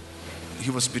he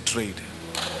was betrayed.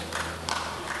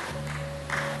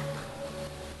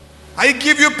 I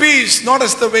give you peace, not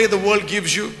as the way the world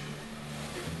gives you.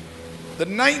 The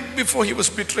night before he was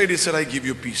betrayed, he said, I give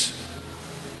you peace.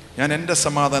 ഞാൻ എൻ്റെ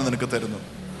സമാധാനം നിനക്ക് തരുന്നു.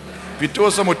 പിറ്റേ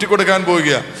ദിവസം ഒറ്റിക്കൊടുക്കാൻ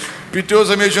പോവുക. പിറ്റേ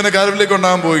ദിവസം യേശുവിനെ കാരുവിലേക്ക്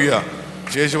ഉണ്ടാകാൻ പോവുക.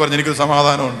 യേശു പറഞ്ഞു, എനിക്ക്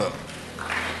സമാധാനമുണ്ട്,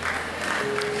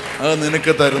 അത്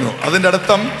നിനക്ക് തരുന്നു. അതിൻ്റെ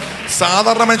അർത്ഥം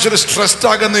സാധാരണ മനുഷ്യർ സ്ട്രെസ്ഡ്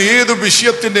ആകുന്ന ഏത്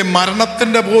വിഷയത്തിന്റെ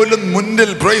മരണത്തിന്റെ പോലും മുന്നിൽ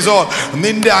പ്രൈസോ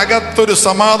നിന്റെ അകത്തൊരു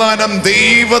സമാധാനം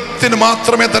ദൈവത്തിന്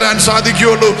മാത്രമേ തരാൻ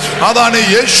സാധിക്കുകയുള്ളൂ. അതാണ്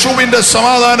യേശുവിന്റെ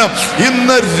സമാധാനം.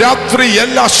 ഇന്ന് രാത്രി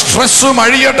എല്ലാ സ്ട്രെസ്സും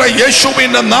അഴിയട്ടെ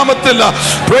യേശുവിന്റെ നാമത്തിൽ.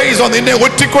 പ്രൈസോ നിന്നെ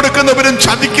ഒറ്റിക്കൊടുക്കുന്നവരും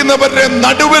ചതിക്കുന്നവരുടെ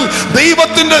നടുവിൽ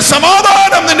ദൈവത്തിന്റെ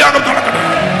സമാധാനം നിന്റെ അകത്ത് നടക്കട്ടെ.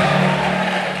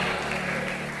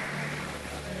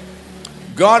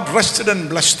 God rested and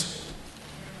blessed.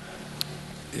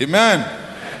 Amen.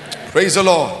 Praise the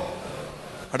Lord.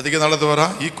 അടുത്തേക്ക് നാളത്തെ പറ,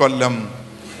 ഈ കൊല്ലം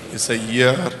is a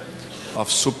year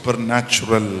of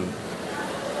supernatural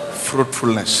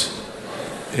fruitfulness.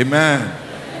 Amen.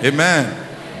 Amen.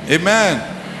 Amen.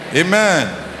 Amen.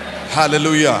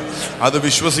 Hallelujah. അത്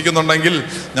വിശ്വസിക്കുന്നുണ്ടെങ്കിൽ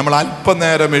നമ്മൾ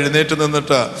അല്പനേരം എഴുന്നേറ്റ്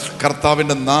നിന്നിട്ട്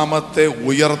കർത്താവിൻ്റെ നാമത്തെ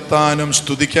ഉയർത്താനും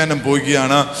സ്തുതിക്കാനും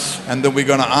പോവുകയാണ്. And then we're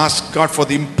going to ask God for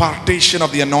the impartation of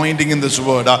the anointing in this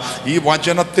word. ഈ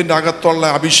വചനത്തിൻ്റെ അകത്തുള്ള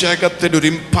അഭിഷേകത്തിൻ്റെ ഒരു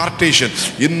ഇമ്പാർട്ടേഷൻ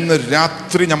ഇന്ന്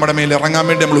രാത്രി നമ്മുടെ മേൽ ഇറങ്ങാൻ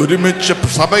വേണ്ടി നമ്മൾ ഒരുമിച്ച്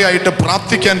സഭയായിട്ട്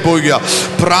പ്രാർത്ഥിക്കാൻ പോവുക.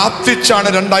 പ്രാർത്ഥിച്ചാണ്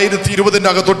 2020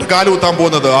 അകത്തോട്ട് കാലുകുത്താൻ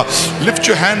പോകുന്നത്. Lift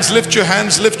your hands, lift your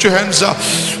hands, lift your hands.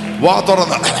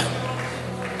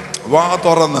 വാ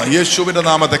തുറന്ന് യേശുവിന്റെ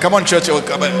നാമത്തെ. Come on church.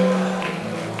 Come on.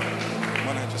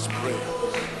 Just pray.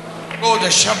 Oh the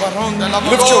shabaron de la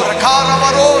barore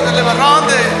caravaro de le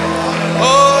barande.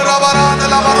 Oh rabarande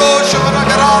la baro shabara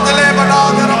garande le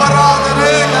barande rabarande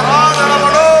le garande la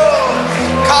baro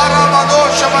caravado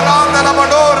shabarande la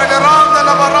barore garande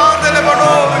la barande le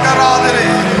barore garande le.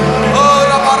 Oh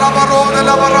rabarabaro de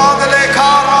la barande le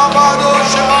caravado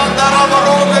shabanda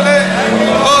rabarande le.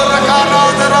 Oh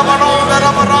racarande rabarande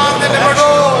rabarande le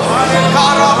baro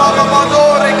caravado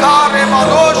recare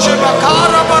madoshe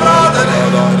bakara barande le.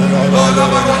 Oh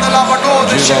rabarande la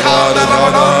barode shikanda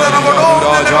rabarande rabarande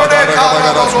le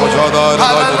caravado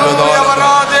hallelujah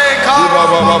barade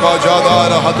caravado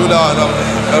jadara hadulana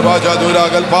abajadura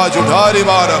galpaju dhari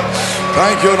bara.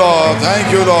 Thank you Lord, thank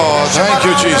you Lord, thank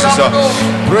you Jesus.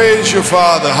 Praise you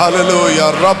Father.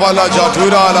 Hallelujah. Rabala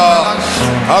jadurala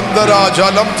amdara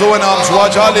jalam tuanam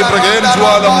swajali pragem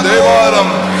swalam devaram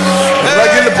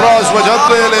ragil pras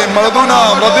vajatele maduna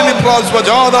radili pras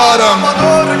vajadaram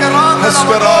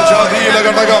hasbara jadi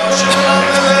lagatagam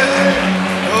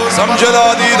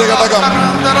samjaladi lagatagam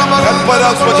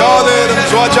kalpara swajadaram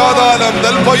swajadaram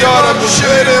dalpayaram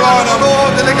sherevanam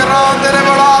delegarandere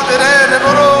baladere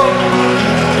boro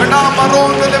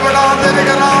namarondele baladere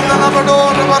garandana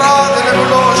badore baradele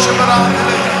bodoshe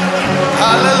baradele.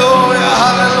 Hallelujah,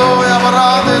 hallelujah.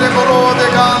 Baradele borode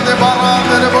gande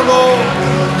baradele bodo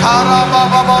kara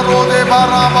baba barode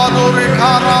barabadore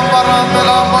kara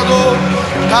barandela bodo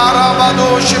kara bado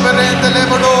shiberendele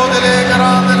bodo dele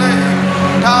garandele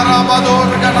kara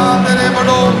badore garandele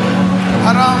bodo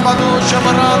haram bado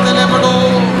shiberandele bodo.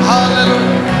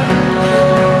 Hallelujah.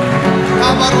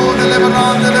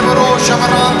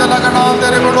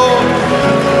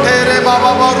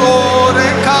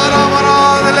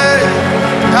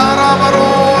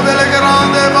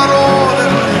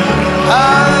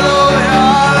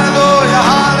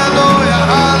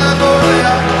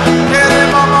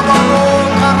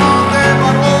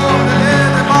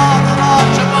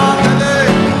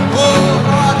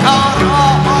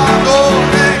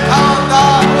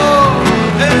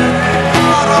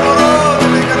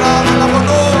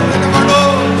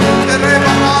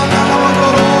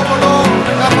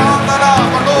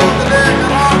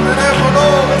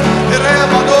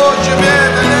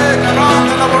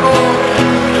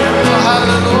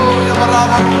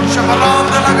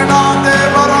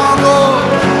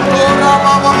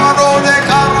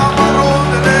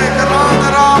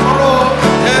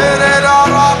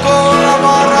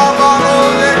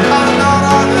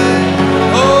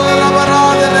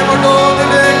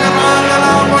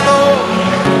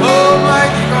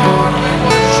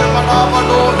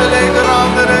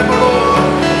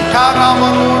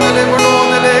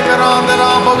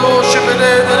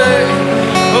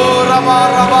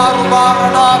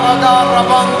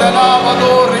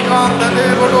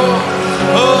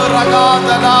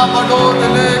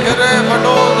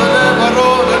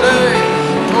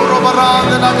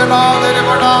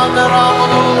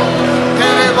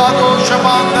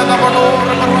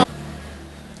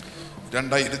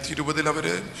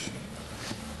 അവര്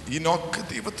ഈനോക്ക്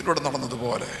ദൈവത്തിലൂടെ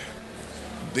നടന്നതുപോലെ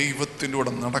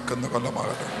ദൈവത്തിലൂടെ നടക്കുന്ന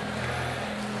കൊല്ലമാകട്ടെ.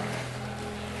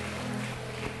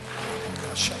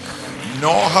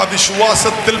 നോഹ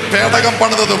വിശ്വാസത്തിൽ പേടകം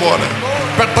പണിതതുപോലെ,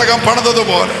 പെട്ടകം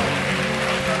പണിതതുപോലെ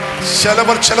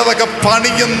ചിലവർ ചിലതൊക്കെ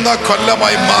പണിയുന്ന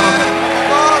കൊല്ലമായി മാറണം.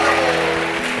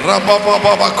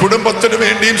 കുടുംബത്തിന്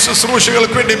വേണ്ടിയും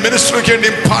ശുശ്രൂഷകൾക്ക് വേണ്ടിയും മിനിസ്ട്രിക്ക്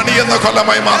വേണ്ടിയും പണിയുന്ന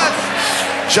കൊല്ലമായി മാറണം.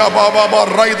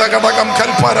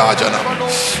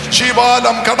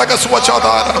 ജീവാലം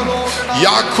ഘടകസ്വചാതാരം.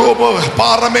 യാക്കോബ്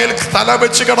പാറമേൽ തല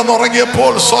വെച്ച്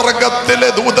കിടന്നുറങ്ങിയപ്പോൾ സ്വർഗത്തിലെ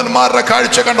ദൂതന്മാരുടെ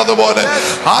കാഴ്ച കണ്ടതുപോലെ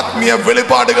ആത്മീയ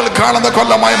വെളിപാടുകൾ കാണുന്ന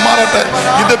കൊല്ലമായി മാറട്ടെ.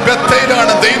 ഇത്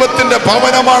ബെത്തയിലാണ്, ദൈവത്തിന്റെ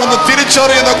ഭവനമാണെന്ന്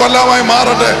തിരിച്ചറിയുന്ന കൊല്ലമായി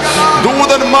മാറട്ടെ.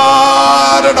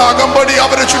 ദൂതന്മാരുടെ അകമ്പടി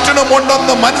അവരെ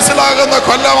ചുറ്റിനുമുണ്ടെന്ന് മനസ്സിലാകുന്ന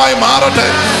കൊല്ലമായി മാറട്ടെ.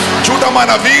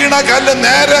 ചുടമന വീണ കല്ല്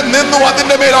നേരെ നിന്നു,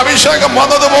 അതിന്റെ മേൽ അഭിഷേകം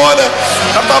വന്നതുപോലെ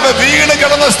കർത്താവ് വീണ്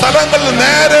കിടന്ന സ്ഥലങ്ങളിൽ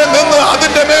നേരെ നിന്ന്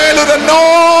അതിന്റെ മേലൊരു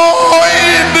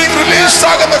അനോയിന്റിംഗ് റിലീസ്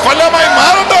ആകുന്ന കൊല്ലമായി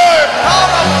മാറട്ടെ.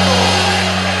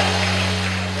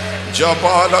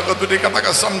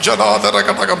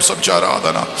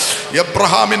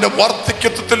 എബ്രഹാമിന്റെ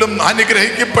വാർദ്ധക്യത്തിലും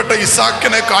അനുഗ്രഹിക്കപ്പെട്ട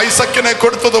ഐസക്കിനെ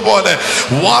കൊടുത്തതുപോലെ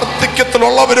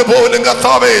വാർദ്ധക്യത്തിലുള്ളവര് പോലും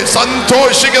കർത്താവേ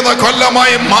സന്തോഷിക്കുന്ന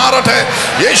കൊല്ലമായി മാറട്ടെ.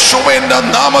 യേശുവിന്റെ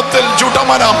നാമത്തിൽ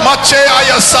ജുഡമന മച്ചയായ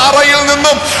സാറയിൽ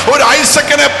നിന്നും ഒരു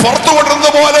ഐസക്കിനെ പുറത്തു കൊണ്ടുവന്ന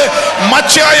പോലെ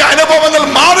മച്ചയായ അനുഭവങ്ങൾ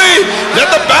മാറി. Let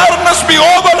the barrenness be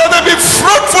over, let there be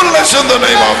fruitfulness in the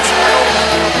name of Jesus.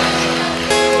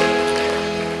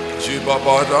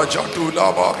 Baba Raja Tula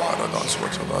Baba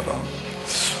Radaswatara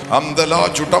Amdala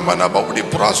Jutamana Baudi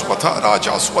Praswata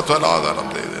Raja Swatala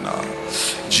Ramdena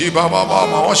Jiba Baba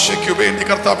Mawashku Vendi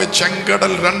Kartave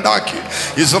Changadal Randaki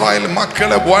Israel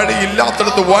Makala Wadi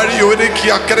Illata Wadi Uriki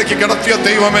Akaraki Karatia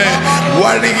Devame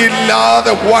Wadi Illa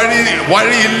the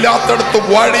Wadi Illata the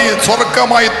Wadi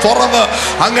Sorkamai Torana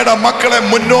Angada Makala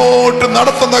Muno to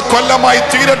Naratana Kolamai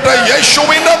Tirata Yeshu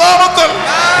in the Namatal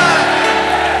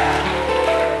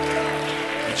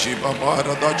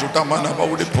Jibabarada Jutamana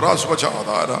Baudi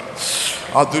Prasvachadara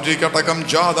Aduri Katakam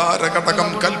Jadara Katakam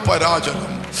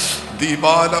Kalparajanam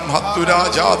Dibalam Hatura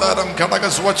Jadaram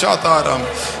Katakasvachataram.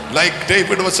 Like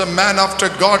David was a man after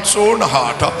God's own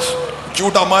heart.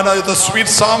 Judamana is the sweet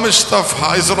psalmist of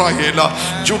Israel.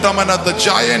 Judamana the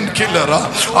giant killer.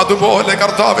 Adubole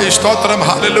Kartave Stotram.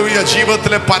 Hallelujah.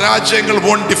 Jivatale Parajangal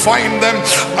won't define them.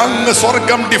 Ang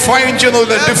Sorgam define Chino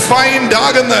define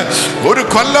Dagan. Uru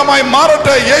Kalamai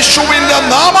Marata Yeshu in the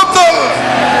Namatal.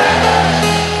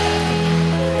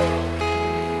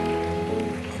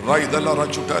 Raidala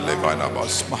Rajuta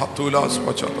Levanabas Mahatulas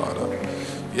Pachadara.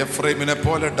 Ephraim in a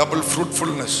pole double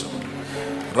fruitfulness.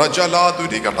 Rajala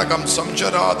Dudigatakam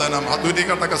Samjaradanam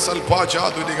Hadudigataka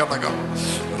Salpacha Dudigatakam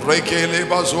Rekele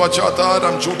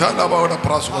Bazwachataram Jutana Bauda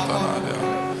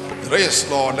Praswatana. Race,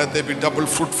 Lord, let there be double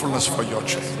fruitfulness for your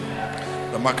children.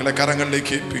 The Makala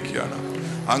Karangaleke Pikiana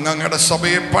Angangada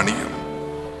Sabe Paniam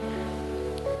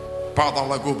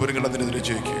Padala Gubringa.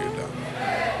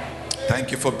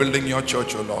 Thank you for building your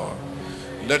church, O Lord.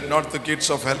 Let not the gates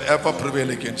of hell ever prevail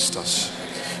against us.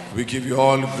 We give you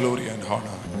all glory and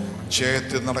honor.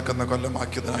 ജയത്തിൽ നടക്കുന്ന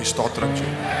കൊല്ലമാക്കിയതിനായി സ്തോത്രം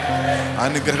ചെയ്യും.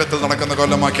 അനുഗ്രഹത്തിൽ നടക്കുന്ന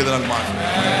കൊല്ലമാക്കിയതിനാൽ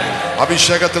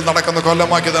അഭിഷേകത്തിൽ നടക്കുന്ന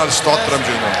കൊല്ലമാക്കിയതിനാൽ സ്തോത്രം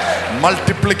ചെയ്യുന്നു.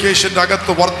 മൾട്ടിപ്ലിക്കേഷന്റെ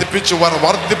അകത്ത് വർദ്ധിപ്പിച്ച്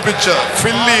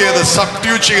ഫില്ല് ചെയ്ത്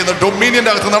സബ്ഡ്യൂ ചെയ്യുന്ന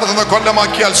ഡൊമീനിയന്റെ അകത്ത് നടത്തുന്ന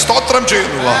കൊല്ലമാക്കിയാൽ സ്തോത്രം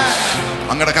ചെയ്യുന്നു.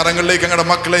 അങ്ങയുടെ കരങ്ങളിലേക്ക് അങ്ങയുടെ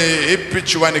മക്കളെ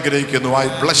ഏൽപ്പിച്ചു അനുഗ്രഹിക്കുന്നു. I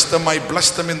bless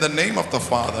them in the name of the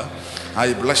Father. I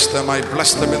bless them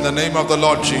in the name of the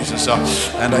Lord Jesus.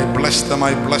 And I bless them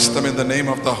in the name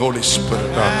of the Holy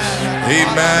Spirit.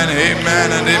 Amen, amen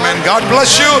and amen. God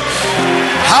bless you.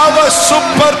 Have a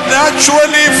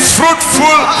supernaturally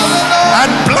fruitful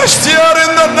and blessed year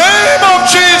in the name of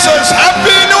Jesus.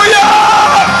 Happy New Year.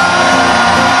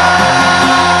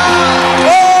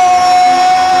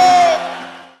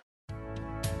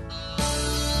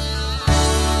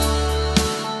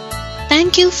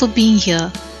 Thank you for being here.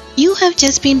 You have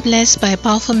just been blessed by a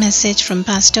powerful message from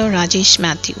Pastor Rajesh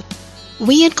Matthew.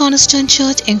 We at Cornerstone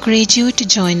Church encourage you to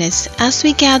join us as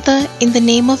we gather in the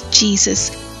name of Jesus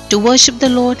to worship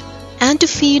the Lord and to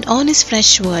feed on His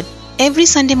fresh word every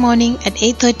Sunday morning at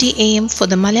 8:30 a.m. for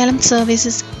the Malayalam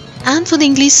services and for the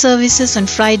English services on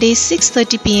Fridays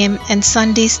 6:30 p.m. and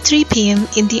Sundays 3 p.m.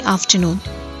 in the afternoon.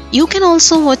 You can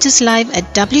also watch us live at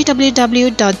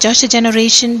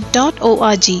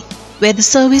www.joshageneration.org, where the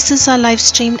services are live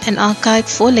streamed and archived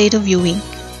for later viewing.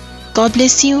 God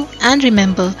bless you, and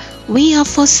remember, we are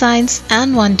for signs and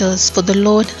wonders for the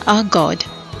Lord our God.